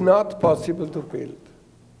say it's not possible to build.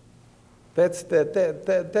 That's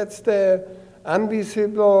the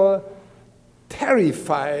invisible,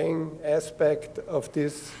 terrifying aspect of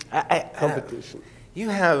this competition. You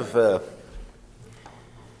have, I'm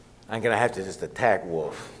going to have to just attack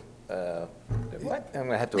Wolf. What? I'm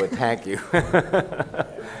going to have to attack you.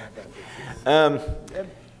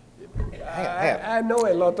 I know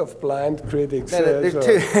a lot of blind critics. There's so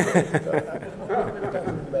two. it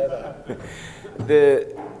doesn't matter.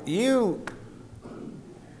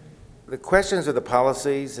 The questions of the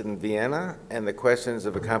policies in Vienna and the questions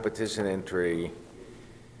of a competition entry,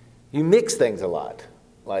 you mix things a lot.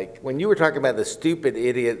 Like when you were talking about the stupid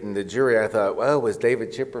idiot in the jury, I thought, well, was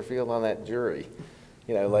David Chipperfield on that jury?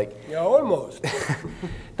 You know, like. Yeah, almost.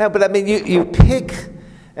 No, but I mean, you pick,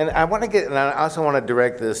 and I want to get, and I also want to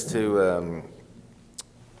direct this to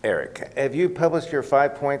Eric. Have you published your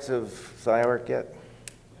 5 points of SciArc yet?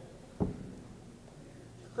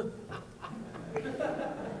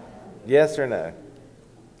 Yes or no?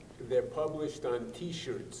 They're published on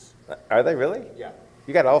T-shirts. Are they really? Yeah.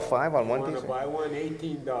 You got all 5 on one T-shirt? Want to buy one,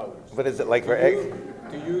 $18. What is it like for egg?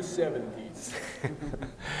 To use 17.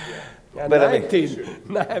 Yeah, but 19.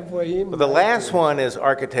 Not for him. But the last one is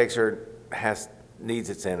architecture needs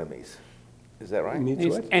its enemies. Is that right? Needs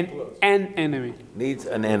what? An enemy. Needs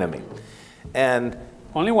an enemy. And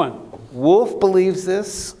only one. Wolf believes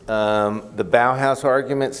this. The Bauhaus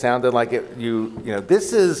argument sounded like it. You know,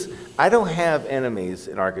 this is. I don't have enemies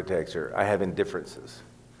in architecture. I have indifferences.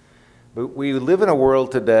 But we live in a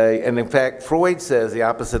world today, and in fact, Freud says the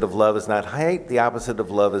opposite of love is not hate. The opposite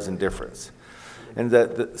of love is indifference. And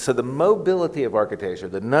so the mobility of architecture,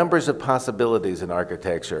 the numbers of possibilities in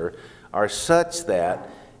architecture, are such that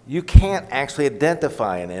you can't actually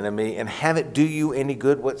identify an enemy and have it do you any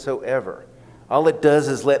good whatsoever. all it does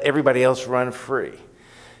is let everybody else run free.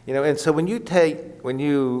 You know, and so when you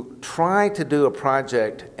try to do a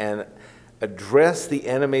project and address the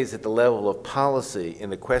enemies at the level of policy in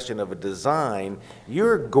the question of a design,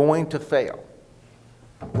 you're going to fail.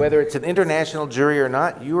 Whether it's an international jury or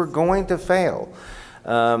not, you are going to fail.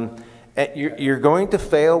 You're going to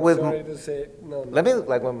fail with. Sorry to say, no. Let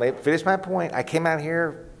me finish my point. I came out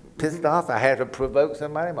here pissed off. I had to provoke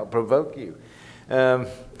somebody. I'm gonna provoke you.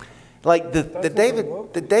 Like the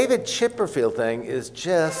David Chipperfield thing is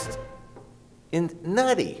just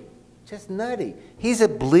nutty. Just nutty. He's a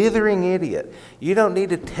blithering idiot. You don't need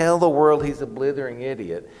to tell the world he's a blithering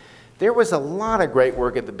idiot. There was a lot of great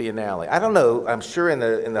work at the Biennale. I don't know, I'm sure in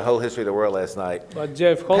the whole history of the world last night. But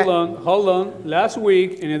Jeff, hold on. Last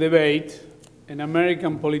week in a debate, an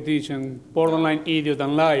American politician, borderline idiot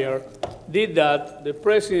and liar, did that. The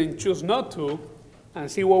president chose not to, and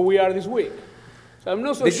see where we are this week. So I'm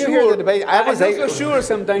not so sure. Did you hear the debate? I'm not so sure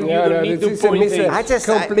sometimes you don't need to point things. I just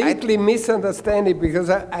completely misunderstand it, because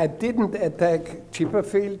I didn't attack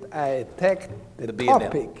Chipperfield, I attacked the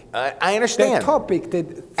topic. I understand. The topic,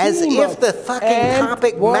 as if the fucking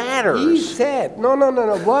topic matters. He said, no,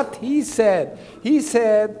 what he said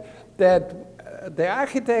that the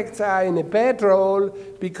architects are in a bad role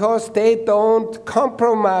because they don't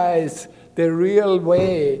compromise the real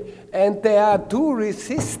way, and they are too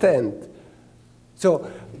resistant. So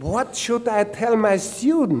what should I tell my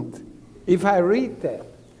student if I read that?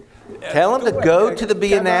 Tell him to go to the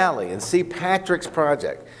Biennale and see Patrik's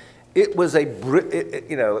project. It was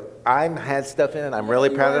you know, I had stuff in it. I'm really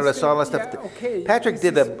proud of it. I saw all that stuff. Okay. Patrik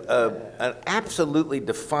did an absolutely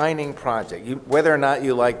defining project. Whether or not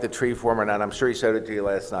you like the tree form or not, I'm sure he showed it to you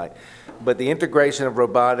last night. But the integration of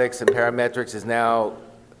robotics and parametrics is now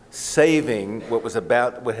saving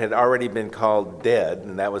what had already been called dead,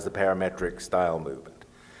 and that was the parametric style movement.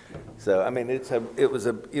 So I mean, it was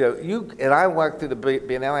a you and I walked through the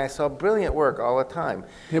Biennale. I saw brilliant work all the time.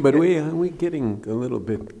 Yeah, but we're getting a little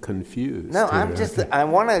bit confused. No, here. I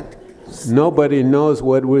want to. Nobody knows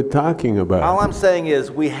what we're talking about. All I'm saying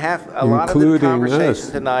is we have a lot of the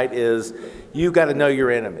conversation tonight is you got to know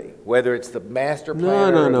your enemy, whether it's the master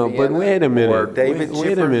planner. No. But wait a minute. Or David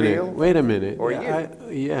Chipperfield. Wait a minute. Or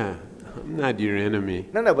you. I'm not your enemy.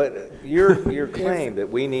 No, but your claim that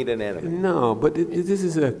we need an enemy. No, but this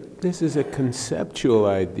is a conceptual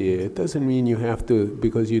idea. It doesn't mean you have to,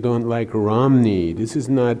 because you don't like Romney. This is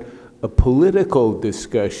not a political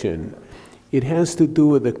discussion. It has to do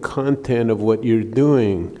with the content of what you're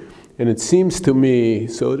doing. And it seems to me,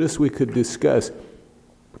 so this we could discuss,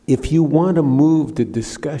 if you want to move the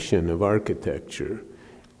discussion of architecture,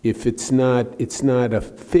 if it's not a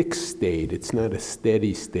fixed state, it's not a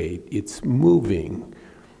steady state, it's moving.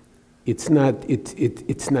 It's not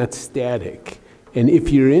static. And if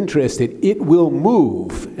you're interested, it will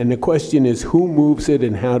move. And the question is, who moves it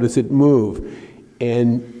and how does it move?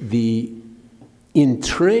 And the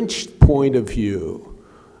entrenched point of view,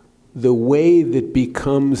 the way that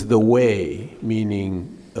becomes the way,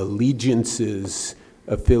 meaning allegiances,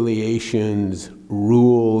 affiliations,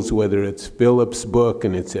 rules, whether it's Philip's book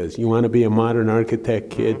and it says, you want to be a modern architect,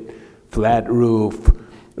 kid? Flat roof,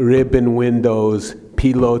 ribbon windows,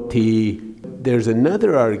 pilotis. There's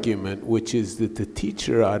another argument, which is that the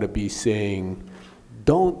teacher ought to be saying,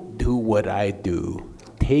 don't do what I do,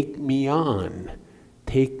 take me on.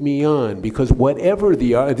 Take me on, because whatever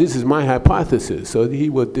this is my hypothesis, so he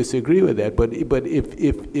would disagree with that, but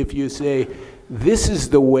if you say, this is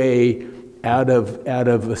the way out of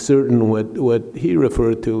a certain, what he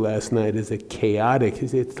referred to last night as a chaotic,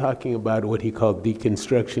 he's talking about what he called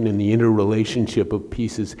deconstruction and the interrelationship of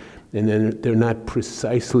pieces, and then they're not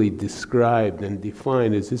precisely described and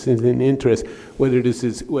defined. This is an interest, whether this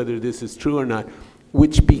is true or not,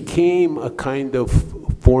 which became a kind of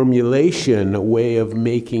formulation, a way of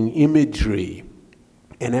making imagery.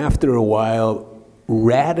 And after a while,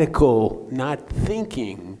 radical, not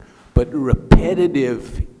thinking, but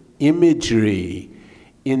repetitive imagery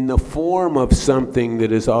in the form of something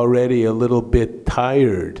that is already a little bit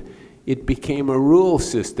tired, it became a rule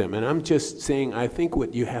system. And I'm just saying, I think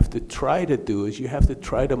what you have to try to do is you have to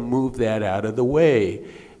try to move that out of the way.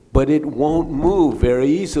 But it won't move very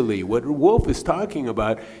easily. What Wolf is talking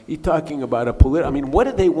about, he's talking about a political, I mean, what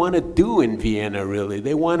do they want to do in Vienna, really?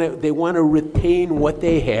 They want to retain what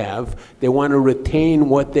they have. They want to retain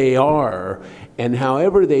what they are. And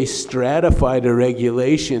however they stratify the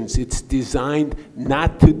regulations, it's designed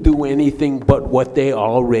not to do anything but what they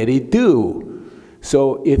already do.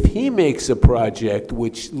 So if he makes a project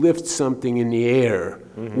which lifts something in the air,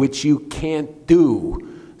 which you can't do,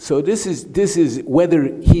 so this is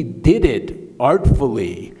whether he did it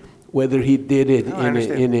artfully whether he did it No, I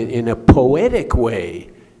understand. in a poetic way.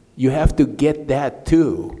 You have to get that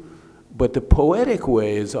too. But the poetic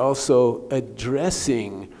way is also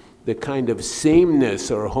addressing the kind of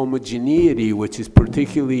sameness or homogeneity which is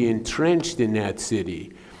particularly entrenched in that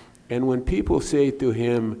city. And when people say to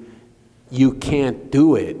him, you can't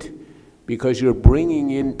do it because you're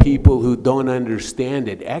bringing in people who don't understand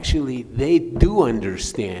it, actually they do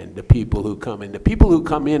understand, the people who come in. The people who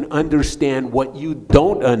come in understand what you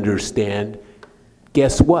don't understand.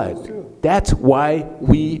 Guess what? That's why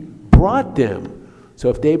we brought them. So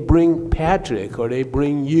if they bring Patrick, or they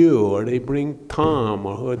bring you, or they bring Tom,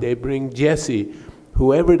 or they bring Jesse,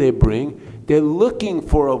 whoever they bring, they're looking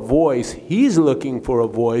for a voice, he's looking for a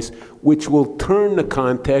voice which will turn the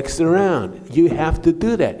context around. You have to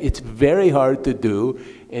do that. It's very hard to do,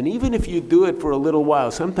 and even if you do it for a little while,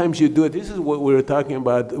 sometimes you do it, this is what we were talking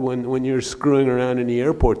about when you're screwing around in the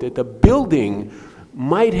airport, that the building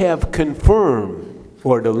might have confirmed,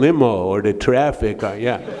 or the limo, or the traffic,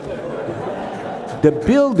 The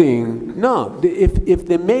building, no, if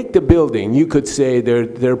they make the building, you could say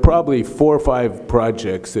there are probably 4 or 5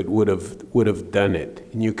 projects that would have done it,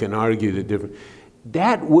 and you can argue the difference.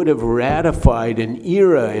 That would have ratified an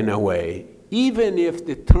era in a way, even if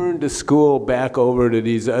they turned the school back over to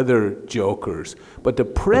these other jokers. But the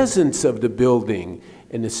presence of the building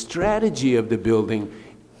and the strategy of the building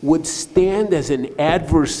would stand as an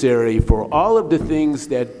adversary for all of the things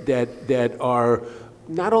that are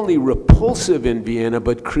not only repulsive in Vienna,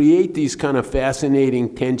 but create these kind of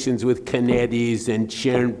fascinating tensions with Canettis and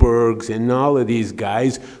Schoenbergs and all of these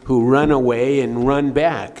guys who run away and run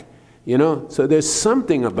back, you know? So there's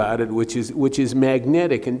something about it which is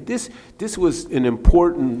magnetic, and this was an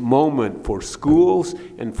important moment for schools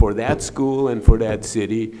and for that school and for that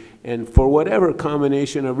city, and for whatever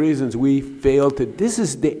combination of reasons we failed to, this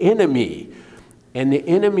is the enemy. And the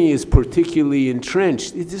enemy is particularly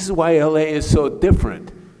entrenched. This is why LA is so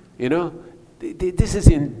different, you know? This is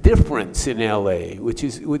indifference in LA, which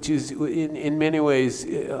is in many ways,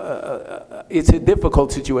 it's a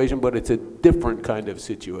difficult situation, but it's a different kind of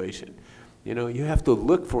situation. You know, you have to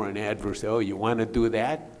look for an adversary. Oh, you want to do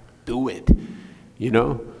that? Do it, you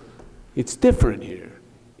know? It's different here.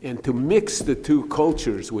 And to mix the two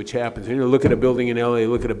cultures, which happens, you know, look at a building in LA,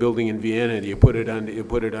 look at a building in Vienna, and you put it on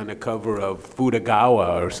the cover of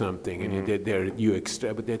Fudagawa or something, and but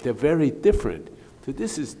they're very different. So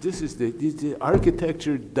the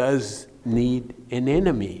architecture does need an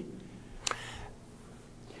enemy.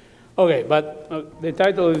 Okay, but the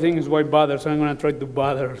title of the thing is Why Bother, so I'm going to try to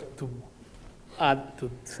bother to add to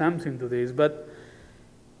something to this. But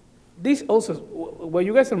this also, what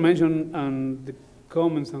you guys are mentioning and the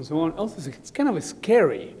comments and so on, also it's kind of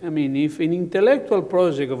scary. I mean, if an intellectual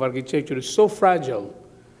project of architecture is so fragile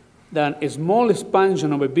that a small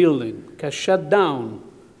expansion of a building can shut down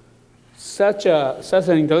such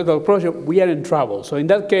an intellectual project, we are in trouble. So in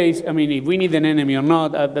that case, I mean, if we need an enemy or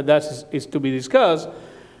not, that is to be discussed.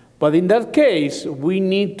 But in that case, we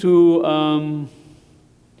need to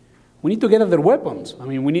get other weapons. I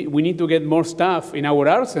mean, we need to get more stuff in our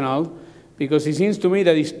arsenal, because it seems to me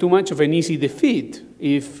that it's too much of an easy defeat.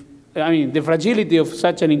 The fragility of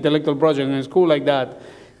such an intellectual project in a school like that,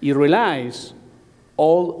 it relies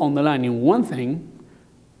all on the line in one thing.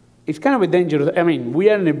 It's kind of a dangerous, I mean, we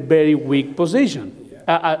are in a very weak position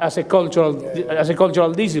as a cultural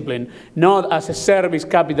discipline, not as a service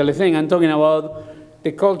capital thing. I'm talking about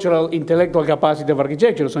the cultural intellectual capacity of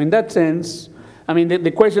architecture. So in that sense, I mean,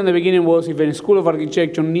 the question at the beginning was if a school of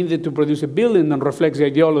architecture needed to produce a building that reflects the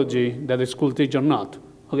ideology that the school teaches or not.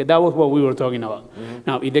 Okay, that was what we were talking about. Mm-hmm.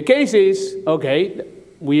 Now, if the case is, okay,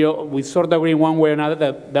 we sort of agree one way or another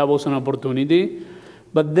that was an opportunity,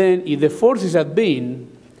 but then if the forces had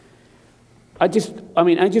been, I'm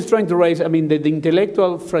just trying to raise, the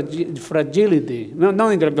intellectual fragility,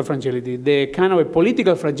 not intellectual fragility, the kind of a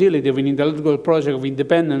political fragility of an intellectual project of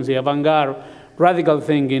independence, avant-garde, radical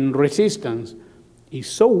thinking, resistance, is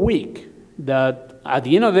so weak that at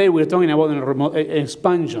the end of the day, we're talking about an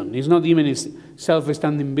expansion. It's not even a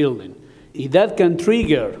self-standing building. If that can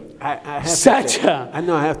trigger I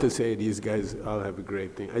have to say, these guys all have a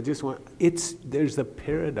great thing. There's a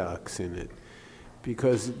paradox in it,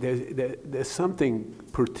 because there's something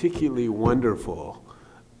particularly wonderful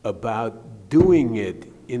about doing it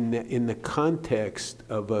in the context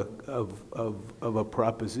of a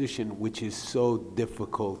proposition which is so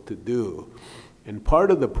difficult to do. And part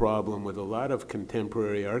of the problem with a lot of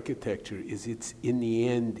contemporary architecture is in the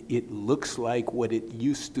end, it looks like what it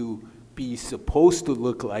used to be supposed to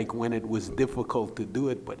look like when it was difficult to do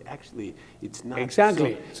it, but actually it's not.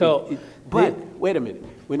 Exactly. But wait a minute.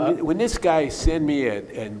 When this guy sent me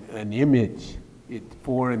an image at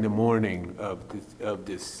 4 in the morning of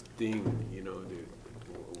this thing, you know,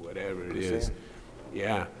 whatever it is,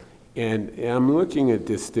 yeah, and I'm looking at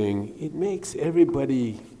this thing, it makes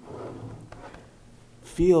everybody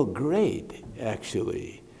feel great,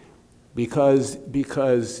 actually, because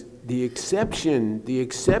the exception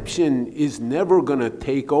is never going to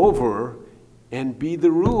take over and be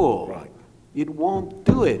the rule. Right. It won't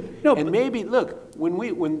do it. No, and maybe look, when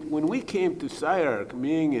we came to SCI-Arc,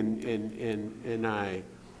 Ming and I,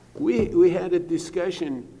 we had a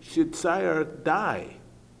discussion: should SCI-Arc die?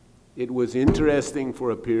 It was interesting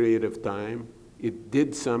for a period of time. It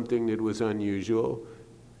did something that was unusual.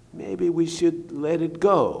 Maybe we should let it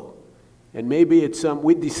go. And maybe it's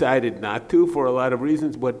we decided not to for a lot of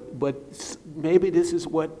reasons, but maybe this is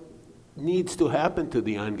what needs to happen to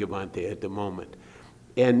the Angewandte at the moment.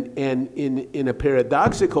 And in a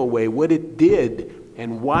paradoxical way, what it did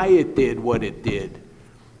and why it did what it did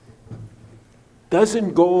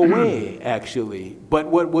doesn't go away, actually. But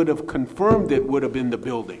what would have confirmed it would have been the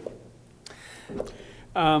building.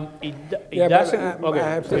 It doesn't. I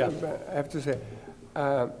have to say,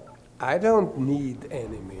 I don't need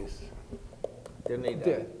enemies.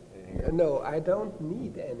 No, I don't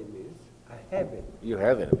need enemies. I have it. You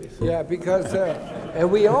have enemies. Yeah, because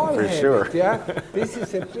and we all For have sure. it. Yeah, this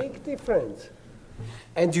is a big difference.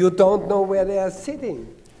 And you don't know where they are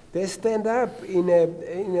sitting. They stand up in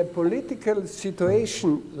a political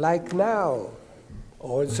situation like now,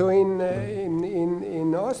 also in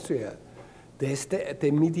Austria.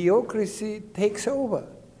 The mediocrity takes over.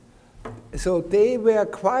 So they were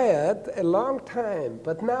quiet a long time,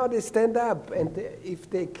 but now they stand up, and if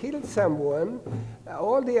they kill someone,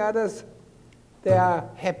 all the others, they are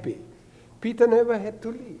happy. Peter never had to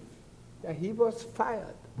leave. He was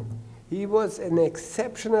fired. He was an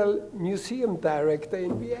exceptional museum director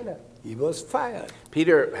in Vienna. He was fired.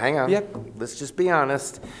 Peter, hang on. Yep. Let's just be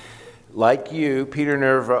honest. Like you, Peter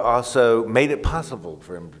Nerva also made it possible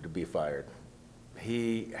for him to be fired.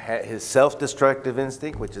 He had his self-destructive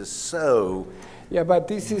instinct, which is so but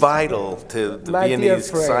this is vital to the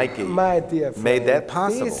Viennese psyche, my dear friend, made that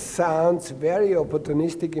possible. This sounds very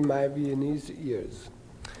opportunistic in my Viennese ears.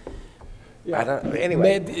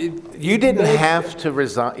 Anyway, you didn't have to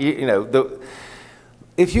resign.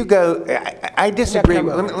 If you go, I disagree.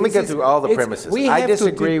 Let me go through all the premises. I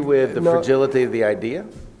disagree with the fragility of the idea.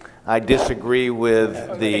 I disagree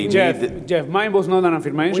with the Jeff, mine was not an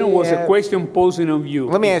affirmation, it was a question posing on you.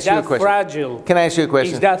 Let me ask you a question. Is that fragile? Can I ask you a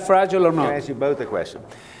question? Is that fragile or not? Can I ask you both a question?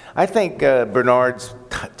 I think Bernard's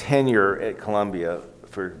tenure at Columbia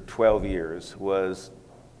for 12 years was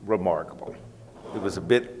remarkable. It was a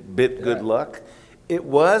bit good luck. It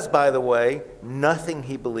was, by the way, nothing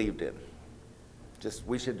he believed in. Just,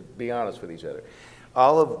 we should be honest with each other.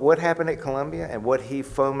 All of what happened at Columbia and what he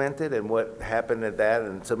fomented and what happened at that,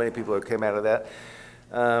 and so many people who came out of that,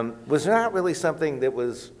 was not really something that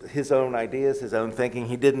was his own ideas, his own thinking.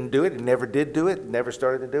 He didn't do it. He never did do it. Never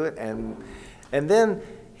started to do it. And then,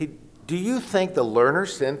 do you think the Lerner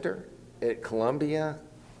Center at Columbia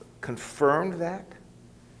confirmed that?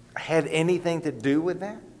 Had anything to do with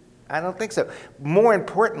that? I don't think so. More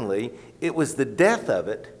importantly, it was the death of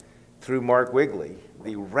it through Mark Wigley,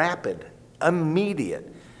 the rapid,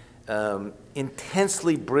 immediate,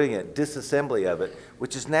 intensely brilliant disassembly of it,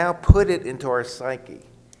 which has now put it into our psyche.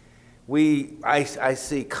 I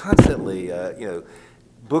see constantly,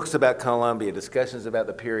 books about Columbia, discussions about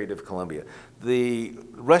the period of Columbia. The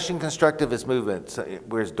Russian constructivist movement,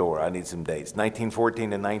 where's Dora? I need some dates. 1914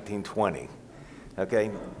 to 1920, okay?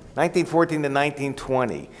 1914 to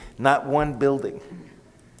 1920, not one building.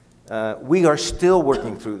 We are still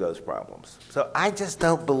working through those problems. So I just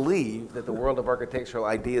don't believe that the world of architectural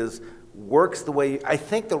ideas works the way, I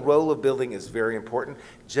think the role of building is very important,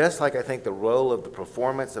 just like I think the role of the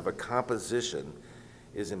performance of a composition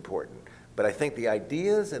is important. But I think the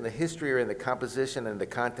ideas and the history are in the composition and the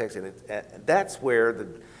context, and that's where the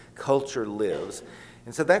culture lives.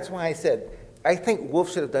 And so that's why I said, I think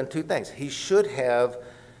Wolf should have done two things. He should have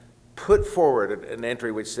put forward an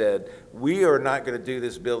entry which said, we are not going to do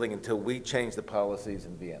this building until we change the policies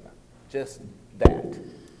in Vienna. Just that.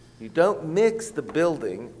 You don't mix the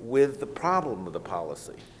building with the problem of the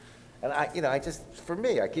policy. And I just, for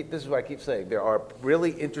me, this is what I keep saying, there are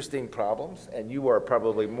really interesting problems, and you are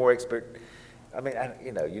probably more expert. I mean,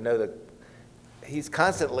 that he's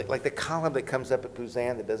constantly, like the column that comes up at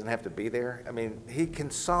Poussin that doesn't have to be there, I mean, he can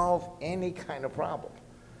solve any kind of problem.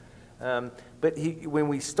 But when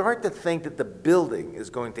we start to think that the building is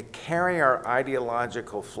going to carry our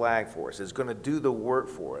ideological flag for us, is going to do the work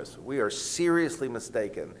for us, we are seriously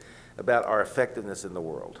mistaken about our effectiveness in the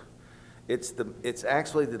world. It's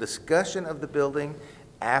actually the discussion of the building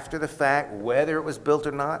after the fact, whether it was built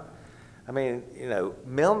or not. I mean, you know,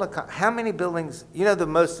 Melnikov, how many buildings, you know, the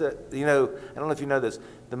most, you know, I don't know if you know this,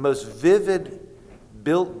 the most vivid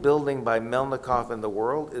built building by Melnikov in the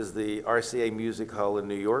world is the RCA Music Hall in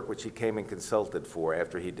New York, which he came and consulted for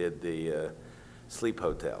after he did the Sleep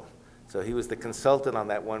Hotel. So he was the consultant on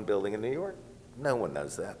that one building in New York. No one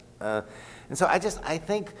knows that. And so I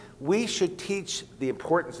think we should teach the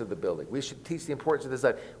importance of the building. We should teach the importance of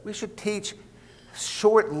design. We should teach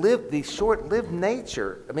the short-lived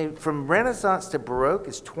nature. I mean, from Renaissance to Baroque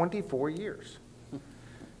is 24 years.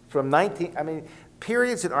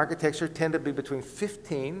 Periods in architecture tend to be between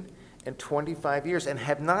 15 and 25 years and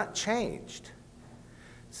have not changed.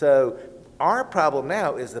 So our problem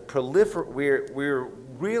now is we're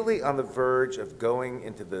really on the verge of going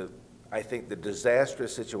into I think the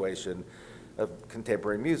disastrous situation of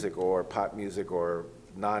contemporary music or pop music or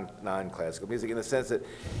non-classical music, in the sense that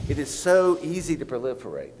it is so easy to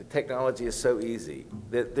proliferate. The technology is so easy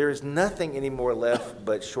that there is nothing anymore left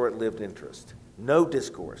but short-lived interest. No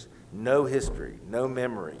discourse, no history, no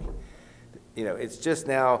memory. You know, it's just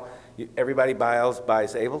now everybody buys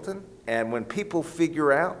Ableton, and when people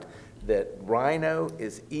figure out that Rhino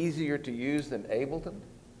is easier to use than Ableton,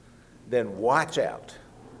 then watch out,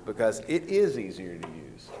 because it is easier to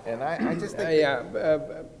use. And I just think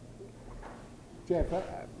Jeff,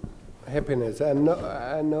 happiness. I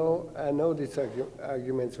know these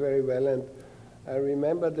arguments very well, and I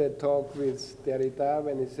remember the talk with Derrida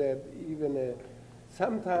when he said even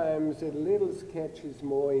sometimes a little sketch is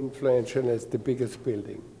more influential as the biggest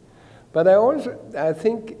building. But I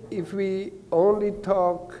think if we only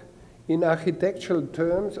talk in architectural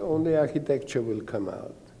terms, only architecture will come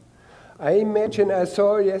out. I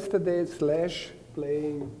saw yesterday Slash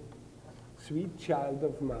playing Sweet Child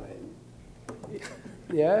of Mine.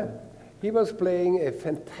 Yeah, he was playing a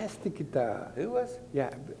fantastic guitar. Who was?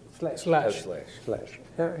 Yeah, Slash. Slash.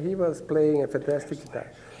 Yeah, he was playing a fantastic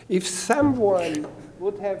guitar. If someone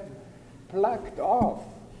would have plugged off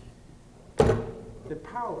the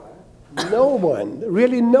power, no one,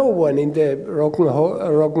 really no one in the rock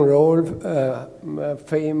and roll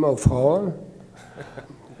fame of Hall,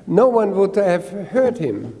 no one would have heard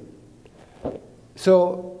him.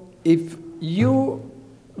 So if you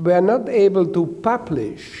were not able to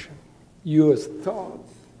publish your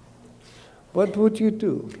thoughts, what would you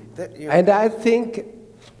do? And I think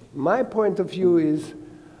my point of view is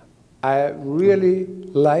I really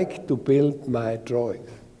like to build my drawings.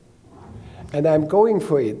 And I'm going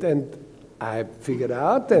for it. And I figured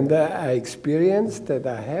out and I experienced that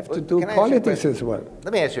I have to do politics as well.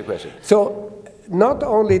 Let me ask you a question. So not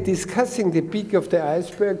only discussing the peak of the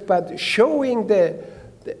iceberg, but showing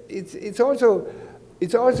it's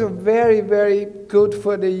also very, very good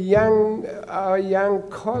for our young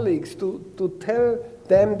colleagues to tell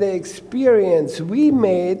them the experience we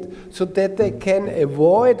made so that they can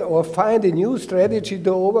avoid or find a new strategy to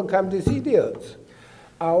overcome these idiots,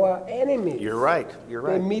 our enemies. You're right.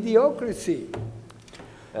 The mediocrity.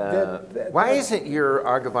 Why isn't your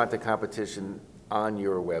Angewandte competition on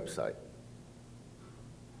your website?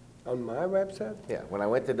 On my website? Yeah, when I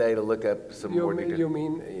went today to look up some more details. You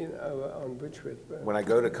mean on which website? When I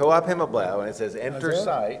go to Coop Himmelb and it says enter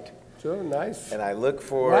site. Sure, nice. And I look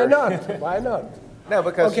for... Why not? Why not? No,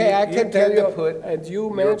 because okay, I can tell you, put and you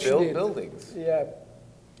your mentioned buildings. Yeah.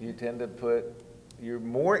 You tend to put, you're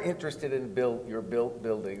more interested in your built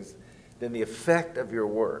buildings than the effect of your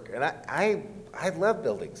work. And I love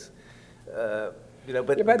buildings, you know,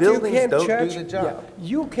 but buildings don't do the job. Yeah,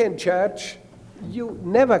 you can judge, you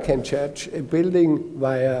never can judge a building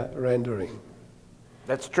via rendering.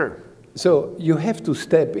 That's true. So you have to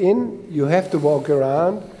step in, you have to walk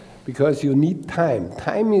around, because you need time.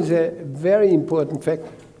 Time is a very important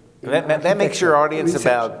factor. That makes your audience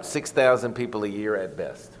about 6,000 people a year at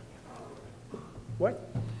best. What?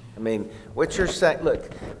 I mean, what you're saying,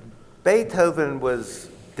 look, Beethoven was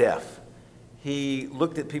deaf. He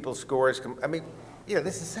looked at people's scores. I mean, you know,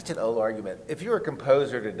 this is such an old argument. If you're a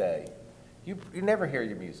composer today, you never hear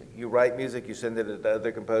your music. You write music, you send it to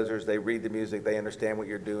other composers, they read the music, they understand what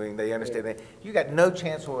you're doing, they understand that. You got no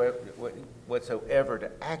chance whatsoever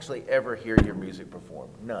to actually ever hear your music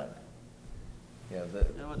performed. None. You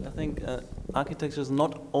know, I think architecture is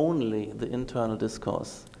not only the internal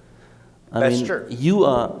discourse. That's true. You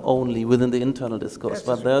are only within the internal discourse,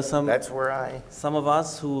 but there are some. That's where some of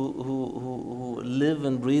us who live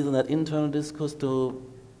and breathe in that internal discourse to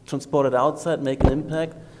transport it outside, make an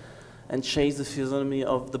impact, and change the physiognomy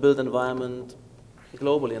of the built environment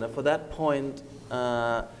globally. And for that point,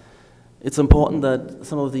 it's important that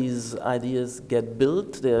some of these ideas get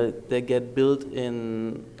built. They get built in,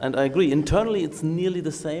 and I agree, internally it's nearly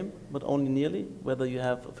the same, but only nearly, whether you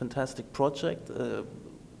have a fantastic project,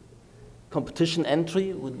 competition entry,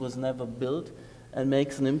 which was never built, and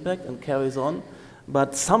makes an impact and carries on.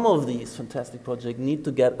 But some of these fantastic projects need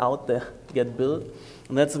to get out there, get built,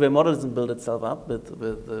 and that's where modernism built itself up with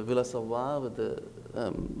Villa Savoye, with the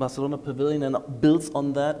Barcelona Pavilion, and builds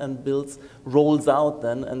on that and rolls out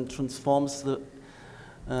then and transforms the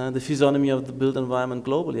physiognomy of the built environment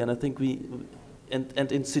globally. And I think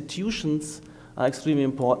and institutions are extremely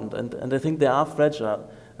important, and I think they are fragile.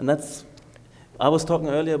 And that's, I was talking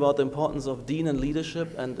earlier about the importance of dean and leadership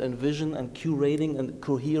and vision and curating and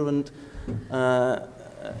coherent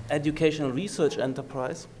educational research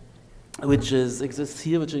enterprise, which exists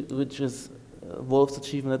here, which is Wolf's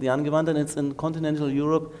achievement at the Angewandte, and it's in continental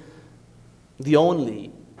Europe the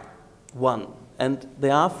only one. And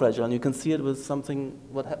they are fragile, and you can see it with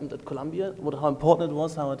what happened at Columbia, how important it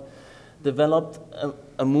was, how it developed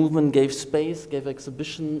a movement, gave space, gave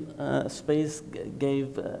exhibition space,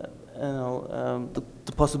 gave the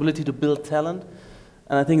possibility to build talent.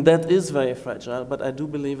 And I think that is very fragile, but I do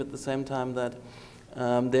believe at the same time that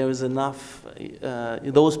there is enough,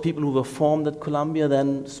 those people who were formed at Columbia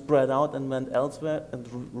then spread out and went elsewhere and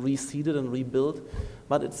reseeded and rebuilt.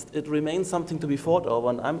 But it remains something to be fought over,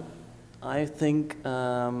 and I think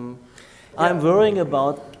I'm worrying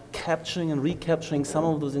about capturing and recapturing some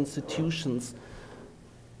of those institutions,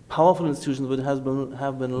 powerful institutions that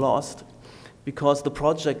have been lost, because the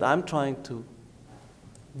project I'm trying to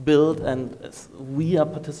build and we are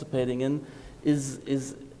participating in is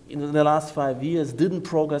in the last 5 years didn't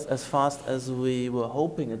progress as fast as we were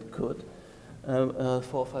hoping it could 4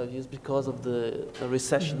 or 5 years because of the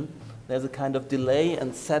recession. There's a kind of delay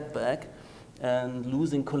and setback, and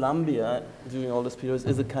losing Columbia during all this period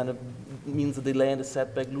is a kind of means a delay and a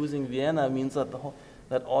setback. Losing Vienna means that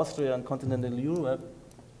that Austria and continental Europe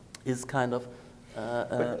is kind of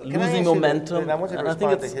losing momentum. I want to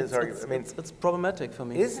respond to his argument. I mean, it's problematic for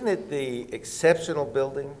me. Isn't it the exceptional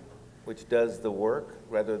building which does the work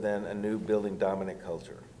rather than a new building dominant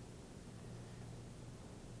culture?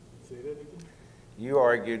 Say that again? You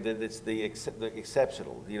argued that it's the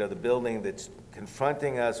exceptional, the building that's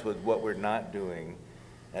confronting us with what we're not doing,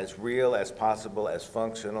 as real as possible, as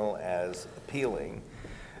functional, as appealing.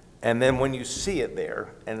 And then when you see it there,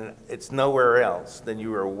 and it's nowhere else, then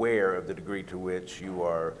you are aware of the degree to which you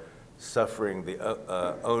are suffering the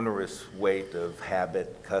onerous weight of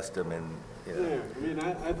habit, custom, and Yeah, I mean,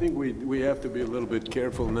 I think we have to be a little bit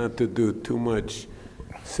careful not to do too much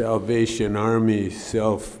Salvation Army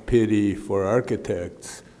self-pity for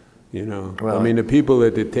architects, Well, I mean, the people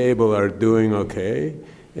at the table are doing okay,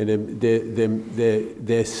 and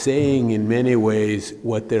they're saying in many ways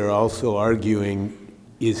what they're also arguing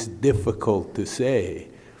is difficult to say.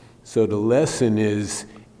 So the lesson is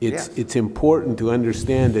it's important to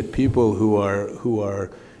understand that people who are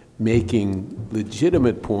making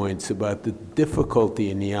legitimate points about the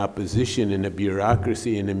difficulty and the opposition and the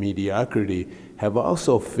bureaucracy and the mediocrity have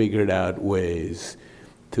also figured out ways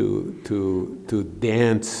to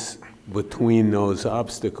dance between those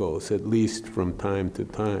obstacles, at least from time to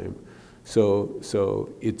time. So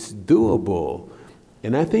it's doable.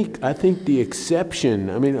 And I think the exception,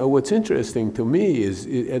 I mean, what's interesting to me is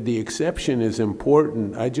the exception is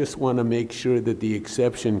important. I just want to make sure that the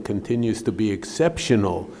exception continues to be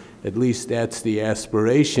exceptional. At least that's the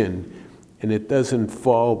aspiration, and it doesn't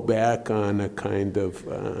fall back on a kind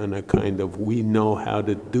of we know how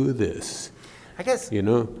to do this. I guess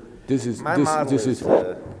this is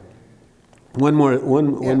one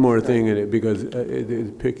more thing, because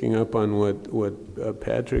picking up on what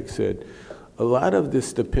Patrik said. A lot of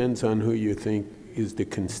this depends on who you think is the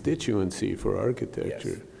constituency for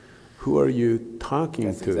architecture. Yes. Who are you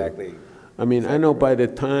talking to? Exactly. I mean, I know by the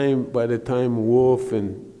time Wolf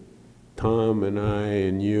and Tom and I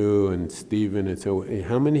and you and Stephen and so,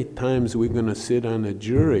 how many times are we going to sit on a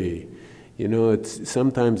jury?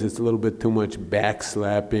 Sometimes it's a little bit too much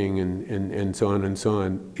backslapping and so on and so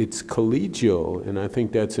on. It's collegial, and I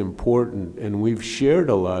think that's important. And we've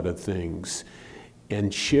shared a lot of things.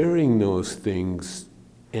 And sharing those things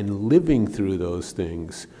and living through those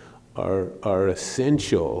things are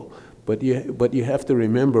essential. But you have to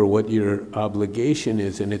remember what your obligation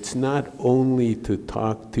is, and it's not only to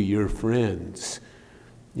talk to your friends.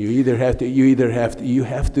 You have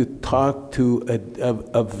to talk to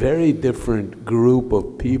a very different group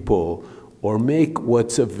of people or make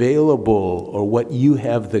what's available or what you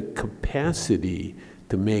have the capacity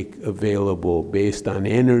to make available based on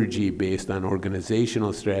energy, based on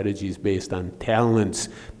organizational strategies, based on talents,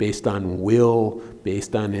 based on will,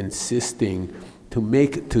 based on insisting,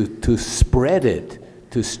 to spread it,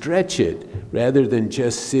 to stretch it, rather than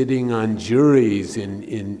just sitting on juries in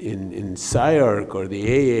SCIARC or the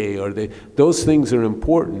AA or those things are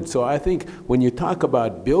important. So I think when you talk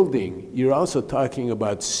about building, you're also talking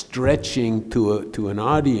about stretching to an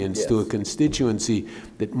audience, yes, to a constituency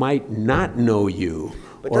that might not know you.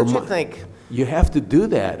 But don't you think you have to do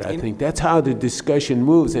that? I think that's how the discussion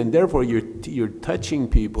moves, and therefore you're touching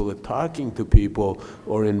people, or talking to people,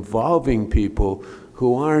 or involving people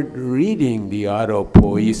who aren't reading the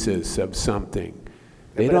autopoiesis of something.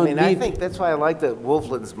 They don't need. I think that's why I like the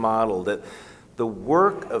Wolfland's model, that the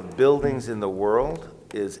work of buildings in the world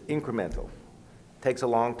is incremental, takes a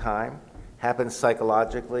long time, happens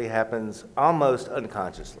psychologically, happens almost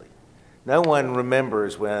unconsciously. No one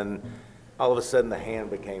remembers when all of a sudden the hand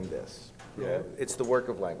became this. Yeah. It's the work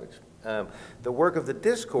of language. The work of the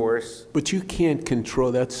discourse. But you can't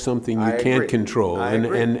control, that's something you can't control.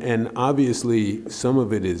 And obviously some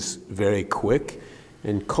of it is very quick,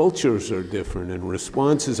 and cultures are different, and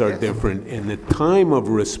responses are different, and the time of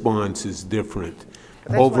response is different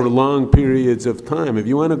over long periods of time. If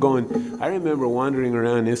you want to go I remember wandering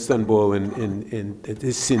around Istanbul and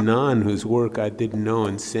this Sinan, whose work I didn't know,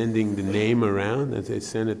 and sending the name around, and they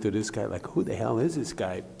sent it to this guy, like, who the hell is this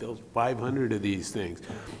guy? Built 500 of these things.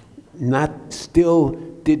 Still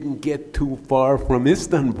didn't get too far from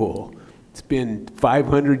Istanbul. It's been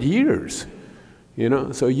 500 years, you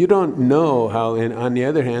know? So you don't know how, and on the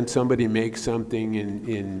other hand, somebody makes something in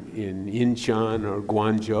Incheon or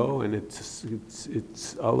Guangzhou, and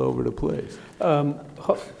it's all over the place.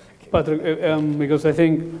 Patrik, because I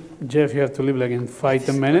think, Jeff, you have to leave like in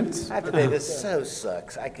 5 minutes. I have to say, this so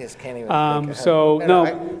sucks. I just can't even think.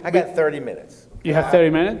 I got 30 minutes. You have 30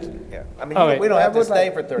 minutes? Yeah. I mean, we don't have to stay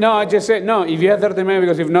for 30 minutes. No, I just said, no, if you have 30 minutes,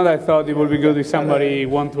 because if not, I thought it would be good if somebody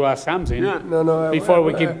want to ask something. Before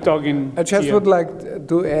we keep talking. I just would like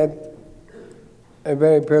to add a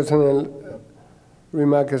very personal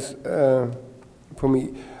remark for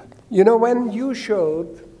me. You know, when you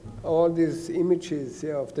showed all these images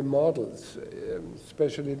of the models,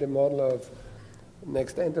 especially the model of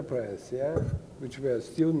Next Enterprise, which were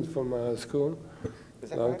students from our school,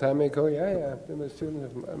 a long time ago, they were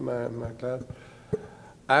students of my class.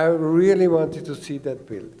 I really wanted to see that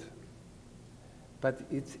built. But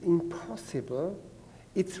it's impossible.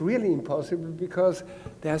 It's really impossible because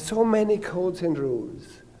there are so many codes and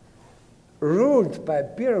rules, ruled by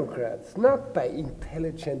bureaucrats, not by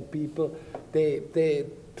intelligent people. They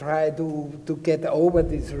try to get over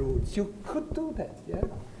these rules. You could do that,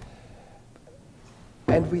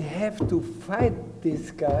 And we have to fight these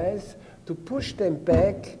guys to push them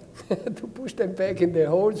back, in the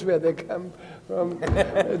holes where they come from,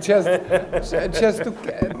 just to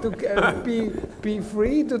be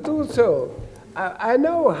free to do so. I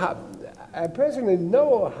personally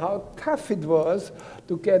know how tough it was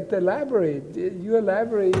to get the library, your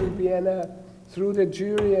library in Vienna, through the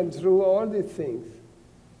jury and through all these things.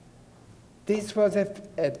 This was a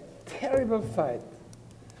terrible fight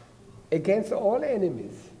against all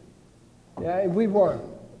enemies. And we won.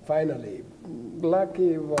 Finally,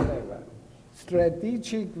 lucky, whatever.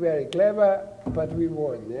 Strategic, very clever, but we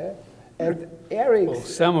won, And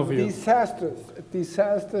Eric's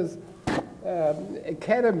disastrous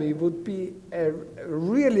academy would be a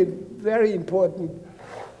really very important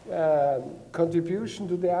contribution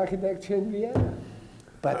to the architecture in Vienna.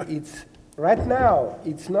 But right now,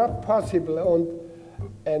 it's not possible,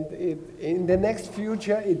 and in the next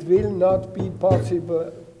future, it will not be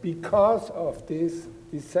possible because of this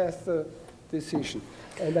disaster decision.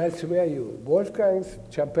 And I swear you, Wolfgang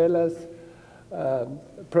Tschapeller's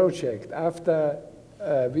project after,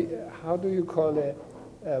 how do you call it,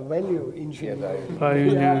 value engineering?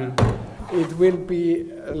 It will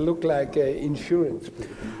look like an insurance.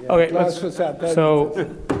 Okay, so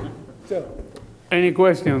any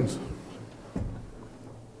questions?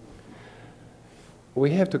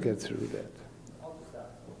 We have to get through that.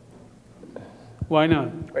 Why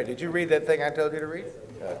not? Wait, did you read that thing I told you to read?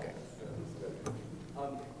 Okay.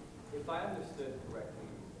 If I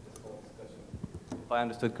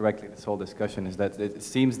understood correctly, this whole discussion is that it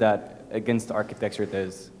seems that against architecture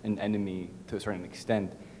there's an enemy to a certain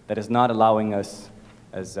extent that is not allowing us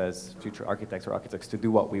as future architects or architects to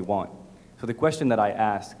do what we want. So the question that I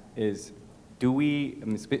ask is, do we,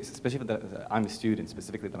 especially that I'm a student,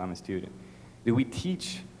 do we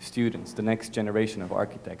teach students, the next generation of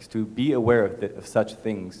architects, to be aware of such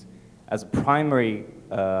things as a primary,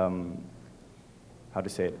 how to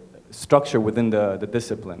say it, structure within the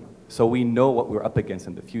discipline, so we know what we're up against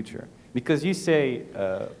in the future. Because you say,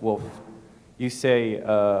 Wolf, you say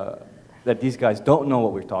that these guys don't know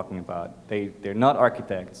what we're talking about. They're not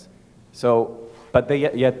architects, so, but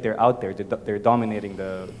yet they're out there, they're dominating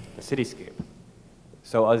the cityscape.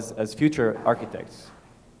 So as future architects,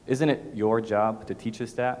 isn't it your job to teach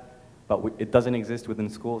us that? But it doesn't exist within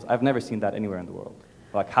schools. I've never seen that anywhere in the world.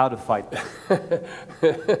 Like how to fight that.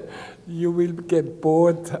 You will get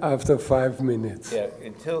bored after 5 minutes.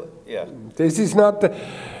 Yeah, This is not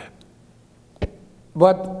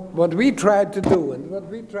what we try to do, and what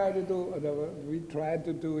we try to do, or what we tried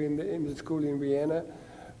to do in the school in Vienna.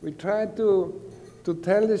 We try to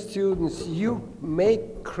tell the students, you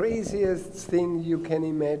make craziest thing you can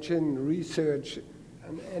imagine, research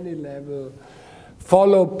on any level,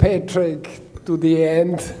 follow Patrik to the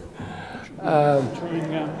end.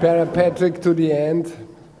 Patrik to the end.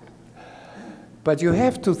 But you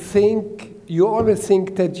have to think, you always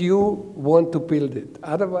think that you want to build it.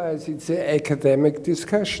 Otherwise, it's an academic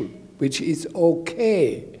discussion, which is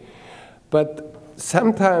okay. But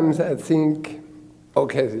sometimes I think,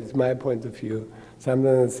 okay, it's my point of view,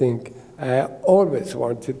 sometimes I think I always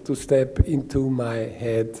wanted to step into my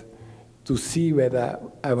head to see whether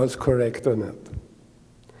I was correct or not.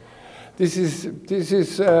 This is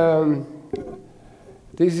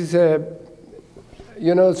a,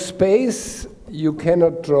 you know, space you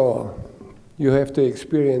cannot draw. You have to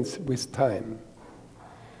experience with time.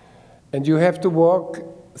 And you have to walk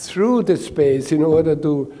through the space in order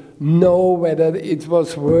to know whether it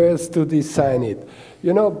was worth to design it.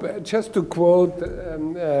 You know, just to quote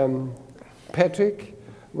Patrik,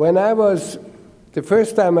 when I was, the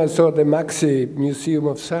first time I saw the Maxi Museum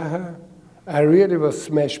of Saha, I really was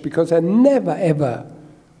smashed because I never ever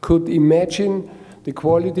could imagine the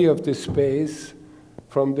quality of the space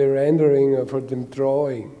from the rendering or from the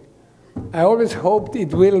drawing. I always hoped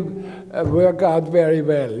it will work out very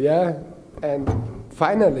well, yeah? And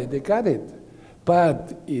finally they got it.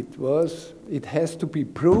 But it has to be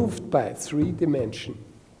proved by 3 dimensions.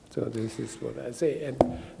 So this is what I say. And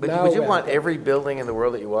but would you want every building in the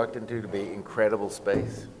world that you walked into to be incredible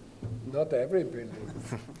space? Not every building.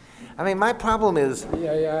 I mean, my problem is.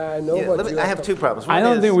 Yeah, I know what you I have 2 problems. I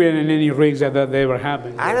don't think we're in any rigs that ever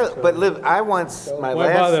happened. I don't. So. But Liv, I once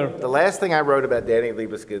the last thing I wrote about Danny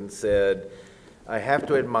Libeskind said, I have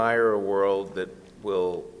to admire a world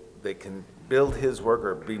that can build his work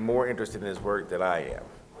or be more interested in his work than I am.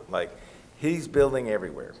 Like, he's building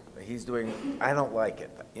everywhere. He's doing. I don't like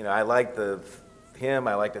it. You know, I like him.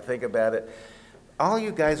 I like to think about it. All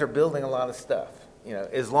you guys are building a lot of stuff. You know,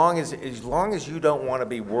 as long as you don't want to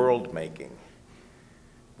be world making,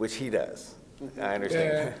 which he does, I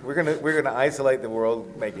understand. Yeah. We're gonna isolate the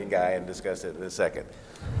world making guy and discuss it in a second.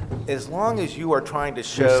 As long as you are trying to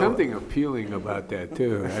show. There's something appealing about that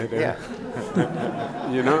too, right? Yeah.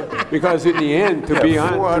 You know, because in the end, to be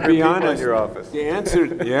honest, in your office. the answer.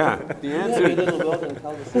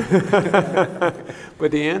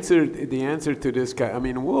 But the answer to this guy, I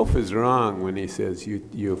mean, Wolf is wrong when he says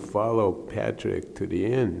you follow Patrik to the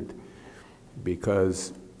end,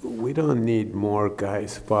 because we don't need more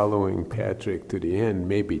guys following Patrik to the end,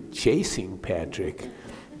 maybe chasing Patrik.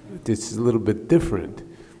 This is a little bit different,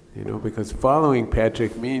 you know, because following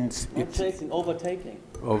Patrik means it's chasing, overtaking.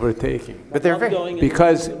 But they're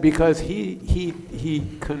because he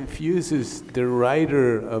confuses the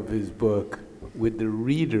writer of his book with the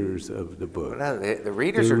readers of the book. Well, no, the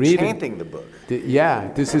readers are chanting the book.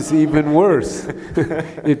 This is even worse.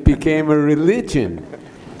 It became a religion.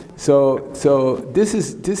 So this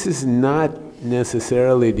is not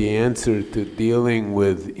necessarily the answer to dealing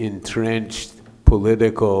with entrenched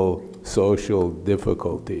political, social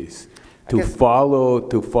difficulties. To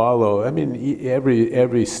follow. I mean,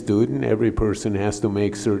 every student, every person has to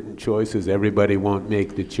make certain choices. Everybody won't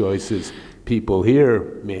make the choices people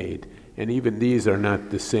here made. And even these are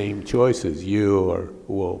not the same choices, you or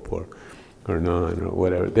Wolf or Hernan or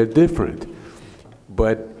whatever. They're different.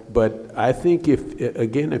 But I think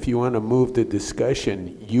if you want to move the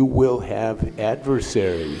discussion, you will have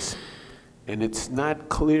adversaries. And it's not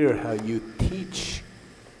clear how you teach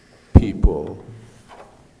people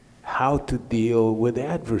how to deal with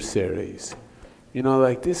adversaries. You know,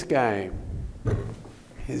 like this guy,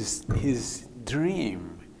 his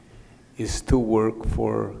dream is to work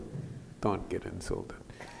for, don't get insulted,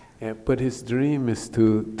 but his dream is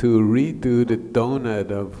to redo the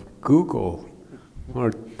donut of Google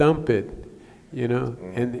or dump it, you know,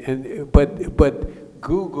 but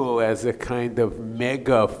Google as a kind of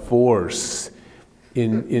mega force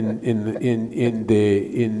in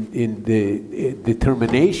the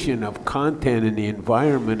determination of content in the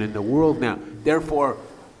environment in the world now. Therefore,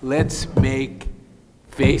 let's make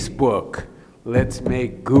Facebook, let's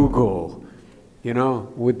make Google. You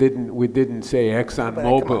know, we didn't say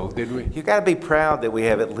ExxonMobil, did we? You got to be proud that we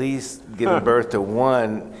have at least given birth to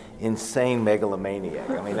one insane megalomaniac.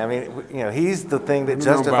 I mean, you know, he's the thing that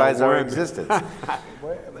justifies our existence.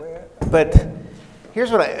 But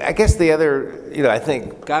here's what I guess the other, you know, I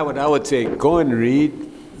think. God, what I would say, go and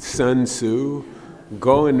read Sun Tzu,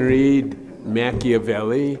 go and read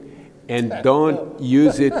Machiavelli, and don't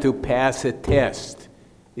use it to pass a test.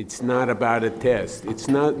 It's not about a test. It's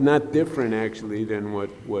not different actually than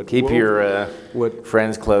what keep Wolf, your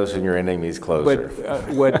friends close and your enemies closer.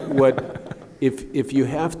 But if you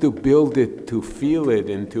have to build it to feel it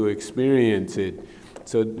and to experience it,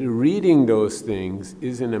 so reading those things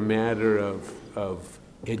isn't a matter of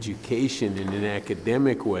education in an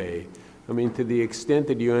academic way. I mean, to the extent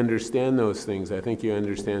that you understand those things, I think you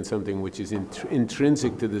understand something which is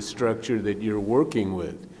intrinsic to the structure that you're working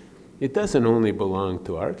with. It doesn't only belong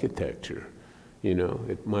to architecture, you know.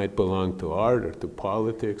 It might belong to art or to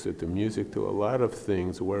politics or to music, to a lot of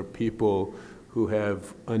things where people who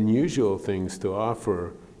have unusual things to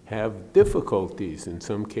offer have difficulties. In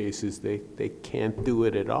some cases, they can't do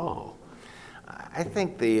it at all. I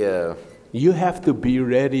think you have to be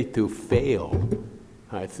ready to fail,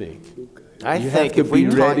 I think. You have to be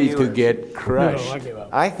ready to get crushed.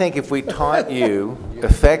 I think if we taught you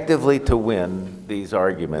effectively to win these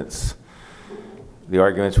arguments, the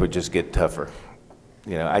arguments would just get tougher.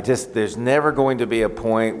 You know, there's never going to be a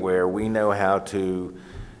point where we know how to,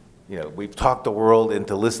 you know, we've talked the world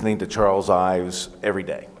into listening to Charles Ives every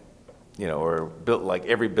day. You know, or built like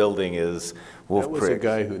every building is Wolf Prix. That was a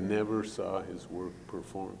guy who never saw his work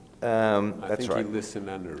performed. I think he listened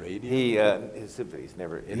on the radio. He's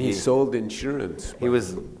never. And he sold insurance. He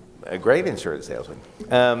was a great insurance salesman.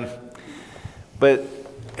 But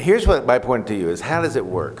here's what my point to you is: how does it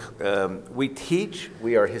work?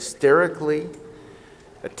 We are hysterically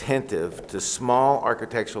attentive to small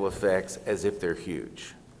architectural effects as if they're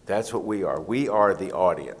huge. That's what we are. We are the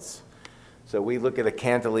audience. So we look at a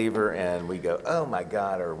cantilever and we go, oh my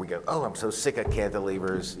God, or we go, oh, I'm so sick of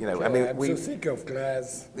cantilevers. You know, I mean, I'm so sick of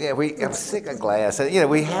glass. Yeah, I'm sick of glass. You know,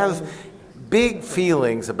 we have big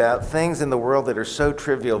feelings about things in the world that are so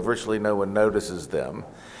trivial, virtually no one notices them.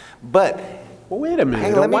 But well, wait a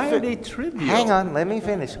minute. Why are they trivial? Hang on, let me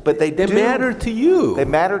finish. But they matter to you. They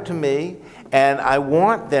matter to me, and I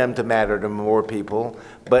want them to matter to more people.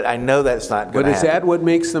 But I know that's not going to happen. But is that what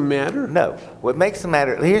makes them matter? No. What makes them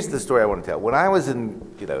matter, here's the story I want to tell. When I was in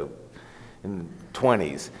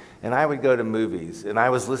 20s, and I would go to movies, and I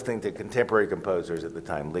was listening to contemporary composers at the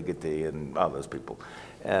time, Ligeti and all those people.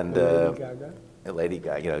 And Lady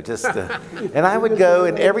Gaga, you know, just, and I would go,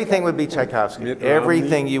 and everything would be Tchaikovsky.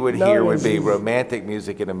 Everything you would hear would be romantic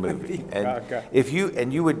music in a movie.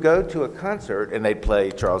 And you would go to a concert, and they'd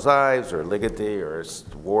play Charles Ives or Ligeti or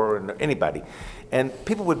Warren, or anybody, and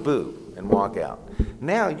people would boo and walk out.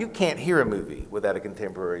 Now you can't hear a movie without a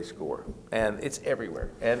contemporary score, and it's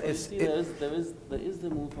everywhere. And there is the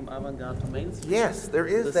move from avant-garde to mainstream. Yes, there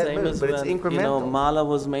is that move, but it's incremental. You know, Mahler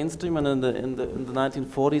was mainstream, and in the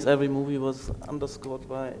 1940s, every movie was underscored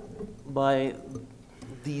by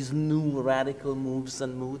these new radical moves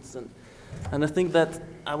and moods, and I think that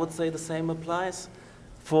I would say the same applies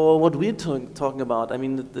for what we're talking about. I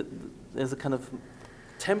mean, there's a kind of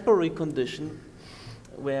temporary condition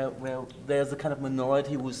where there's a kind of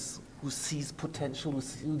minority who sees potential,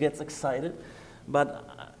 who gets excited. But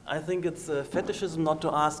I think it's a fetishism not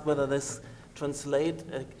to ask whether this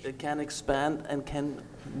can expand and can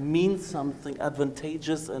mean something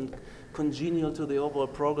advantageous and congenial to the overall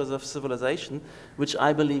progress of civilization, which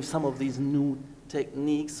I believe some of these new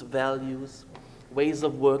techniques, values, ways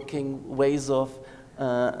of working, ways of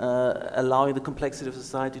allowing the complexity of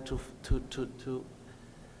society to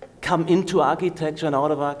come into architecture and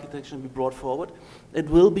out of architecture and be brought forward. It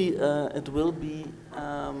will be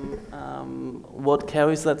what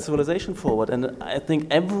carries that civilization forward. And I think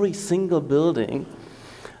every single building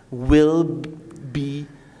will be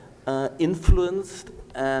influenced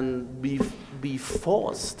and be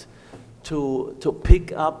forced to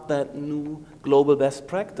pick up that new global best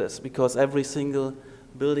practice, because every single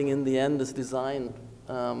building in the end is designed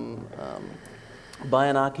by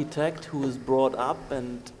an architect who is brought up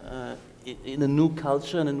and in a new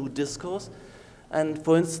culture and a new discourse. And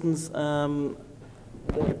for instance,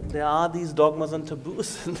 there are these dogmas and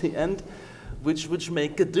taboos in the end which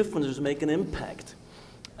make a difference, which make an impact.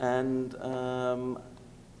 And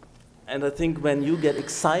I think when you get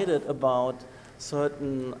excited about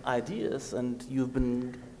certain ideas, and you've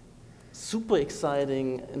been super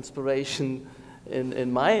exciting inspiration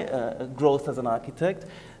in my growth as an architect.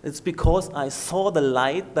 It's because I saw the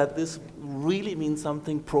light that this really means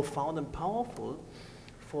something profound and powerful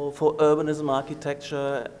for urbanism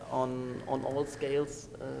architecture on all scales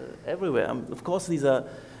everywhere. Of course, these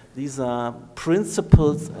are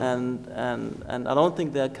principles, and I don't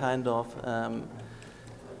think they're kind of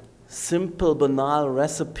simple, banal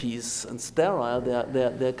recipes and sterile.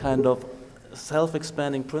 They're kind of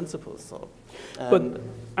self-expanding principles. So, but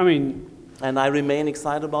I mean, and I remain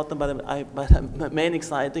excited about them. But I'm remain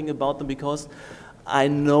exciting about them because I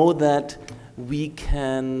know that we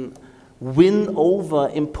can win over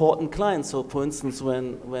important clients. So, for instance,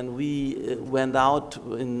 when we went out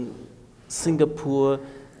in Singapore,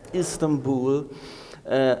 Istanbul,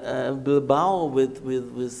 Bilbao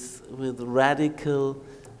with radical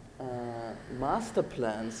master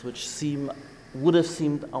plans, which would have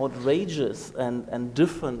seemed outrageous and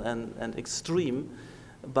different and extreme,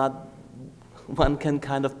 but one can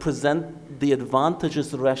kind of present the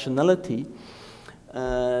advantages, the rationality,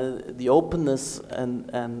 the openness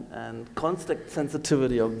and context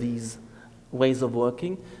sensitivity of these ways of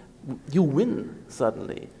working. You win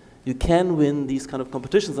suddenly. You can win these kind of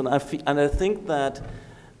competitions, and I think that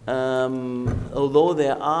although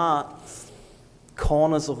there are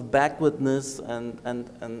corners of backwardness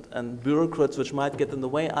and bureaucrats which might get in the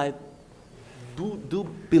way, I do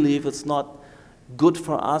believe it's not good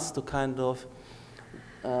for us to kind of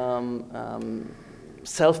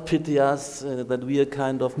self-pity us, that we are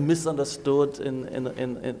kind of misunderstood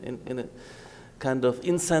in a kind of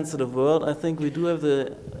insensitive world. I think we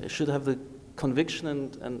should have the conviction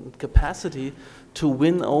and capacity to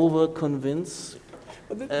win over, convince,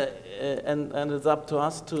 and it's up to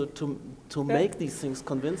us to make these things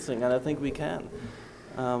convincing, and I think we can.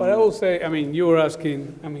 But I will say, I mean, you were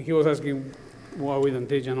asking, I mean, he was asking why we don't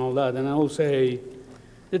teach and all that, and I will say,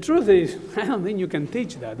 the truth is, I don't think you can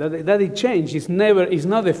teach that. That it changes. It's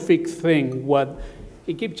not a fixed thing.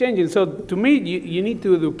 It keeps changing. So to me, you need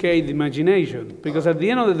to educate the imagination, because at the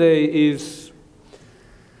end of the day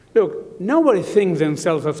look, nobody thinks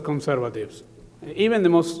themselves as conservatives. Even the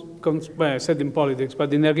most, set in politics,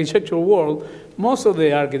 but in the architectural world, most of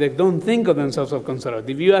the architects don't think of themselves as conservative.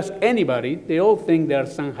 If you ask anybody, they all think they are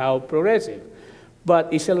somehow progressive. But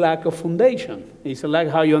it's a lack of foundation. It's a lack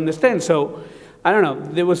of how you understand. So, I don't know,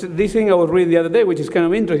 there was this thing I was reading the other day, which is kind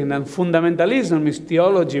of interesting, that fundamentalism is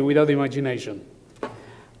theology without imagination.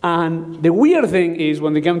 And the weird thing is,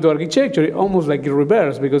 when they come to architecture, it's almost like the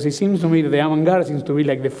reverse, because it seems to me that the avant-garde seems to be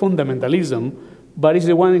like the fundamentalism, but it's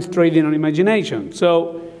the one that's trading on imagination.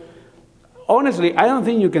 So, honestly, I don't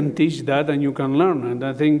think you can teach that and you can learn it.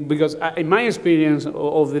 I think, because in my experience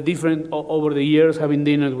of the different, over the years, having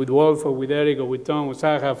dinner with Wolf or with Eric or with Tom, with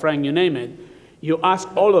Saha, Frank, you name it, you ask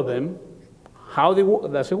all of them, how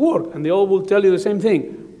does it work? And they all will tell you the same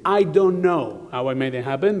thing. I don't know how I made it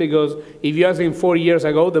happen, because if you ask them 4 years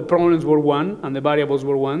ago, the problems were one and the variables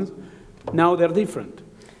were ones. Now they're different.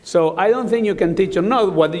 So I don't think you can teach or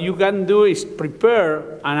not. What you can do is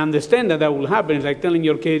prepare and understand that will happen. It's like telling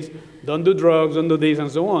your kids, don't do drugs, don't do this, and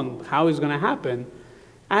so on. How is it going to happen?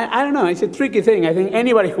 I don't know. It's a tricky thing. I think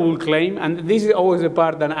anybody who will claim, and this is always the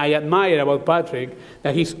part that I admire about Patrik,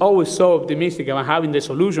 that he's always so optimistic about having the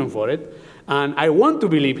solution for it. And I want to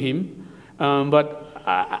believe him, but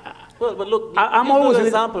well, but look, I'm always an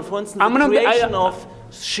example. For instance, the creation of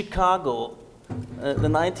Chicago, the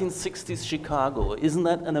 1960s Chicago. Isn't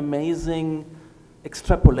that an amazing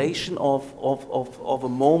extrapolation of a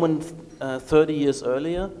moment 30 years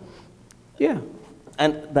earlier? Yeah.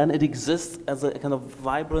 And then it exists as a kind of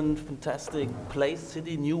vibrant, fantastic place,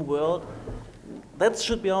 city, new world. That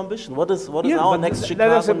should be our ambition. What is our next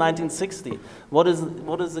Chicago 1960? What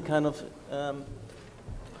is the kind of...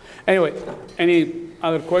 Anyway, any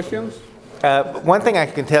other questions? One thing I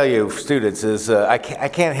can tell you, students, is I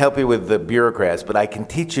can't help you with the bureaucrats, but I can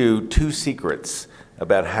teach you 2 secrets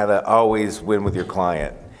about how to always win with your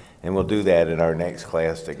client. And we'll do that in our next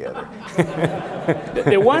class together.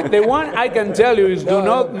 the one I can tell you is do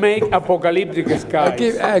not make apocalyptic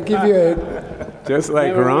skies. I give you a... Just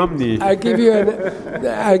like Romney. I give you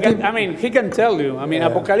I mean, he can tell you. I mean,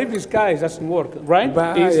 apocalyptic skies doesn't work, right?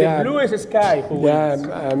 But, it's the bluest sky who wins.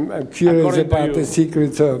 I'm curious about the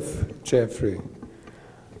secrets of Jeffrey.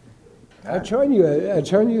 I'll join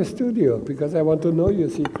your studio because I want to know your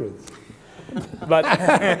secrets. But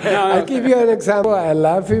I'll give you an example. I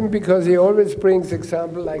love him because he always brings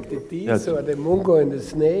examples like the bees or the mungo and the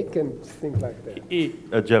snake and things like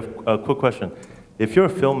that. Jeff, a quick question. If you're a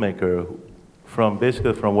filmmaker,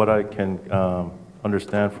 basically from what I can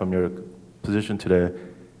understand from your position today,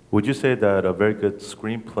 would you say that a very good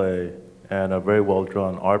screenplay and a very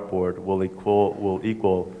well-drawn artboard will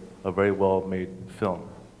equal a very well-made film?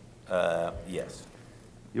 Yes.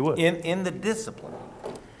 You would? In the discipline.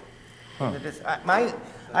 Huh.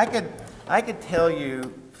 I could tell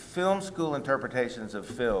you film school interpretations of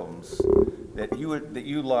films that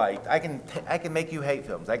you liked. I can make you hate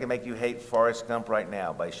films. I can make you hate Forrest Gump right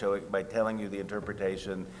now by telling you the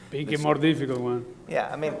interpretation. Pick a more difficult one. Yeah,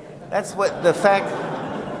 I mean, that's what the fact.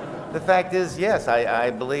 The fact is, yes,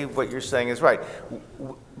 I believe what you're saying is right,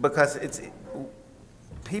 because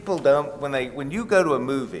people don't when you go to a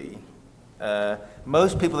movie.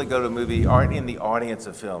 Most people that go to a movie aren't in the audience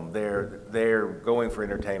of film. They're going for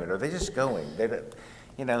entertainment, or they're just going.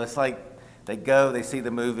 It's like they go, they see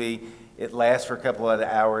the movie. It lasts for a couple of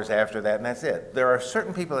hours after that, and that's it. There are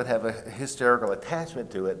certain people that have a hysterical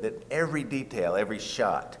attachment to it, that every detail, every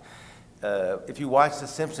shot. If you watch The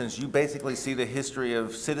Simpsons, you basically see the history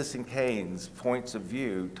of Citizen Kane's points of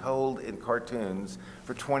view told in cartoons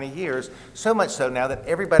for 20 years, so much so now that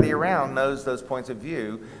everybody around knows those points of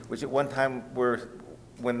view, which at one time were,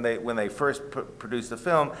 when they first produced the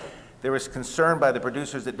film, there was concern by the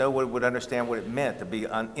producers that no one would understand what it meant to be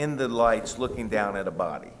in the lights looking down at a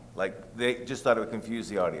body. Like, they just thought it would confuse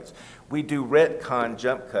the audience. We do retcon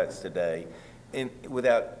jump cuts today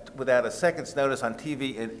without a second's notice on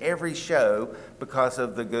TV in every show because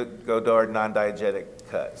of the Godard non-diegetic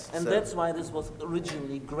cuts. And that's why this was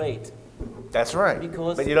originally great. That's right.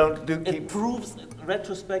 Because but you don't it proves,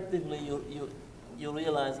 retrospectively, you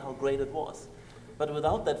realize how great it was. But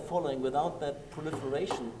without that following, without that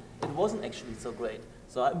proliferation, it wasn't actually so great.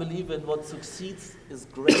 So I believe in what succeeds is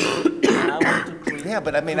great. And I want to create. Yeah,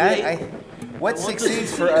 but I mean, what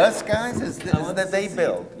succeeds for us guys is that they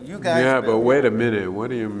build. You guys Yeah, build. but wait a minute. What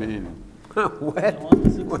do you mean? What?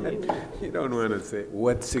 You don't want to say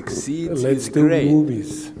what succeeds Let's is do great.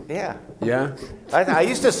 movies. Yeah. Yeah? I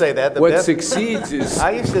used to say that. What succeeds is...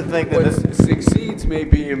 I used to think that... What succeeds may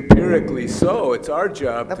be empirically so. It's our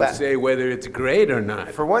job to say whether it's great or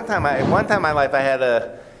not. For one time in my life, I had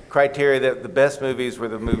a criteria that the best movies were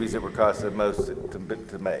the movies that were cost the most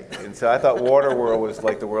to make. And so I thought Waterworld was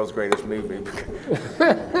like the world's greatest movie.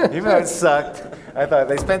 Even though it sucked, I thought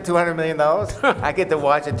they spent $200 million. I get to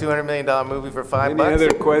watch a $200 million movie for $5. Any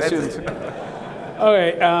other questions?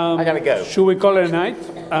 Okay. I gotta go. Should we call it a night?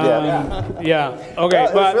 Yeah. Okay,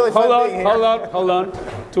 but really hold on.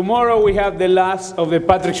 Tomorrow we have the last of the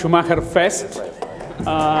Patrik Schumacher Fest.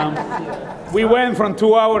 We went from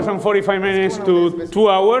 2 hours and 45 minutes to 2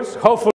 hours. Hopefully.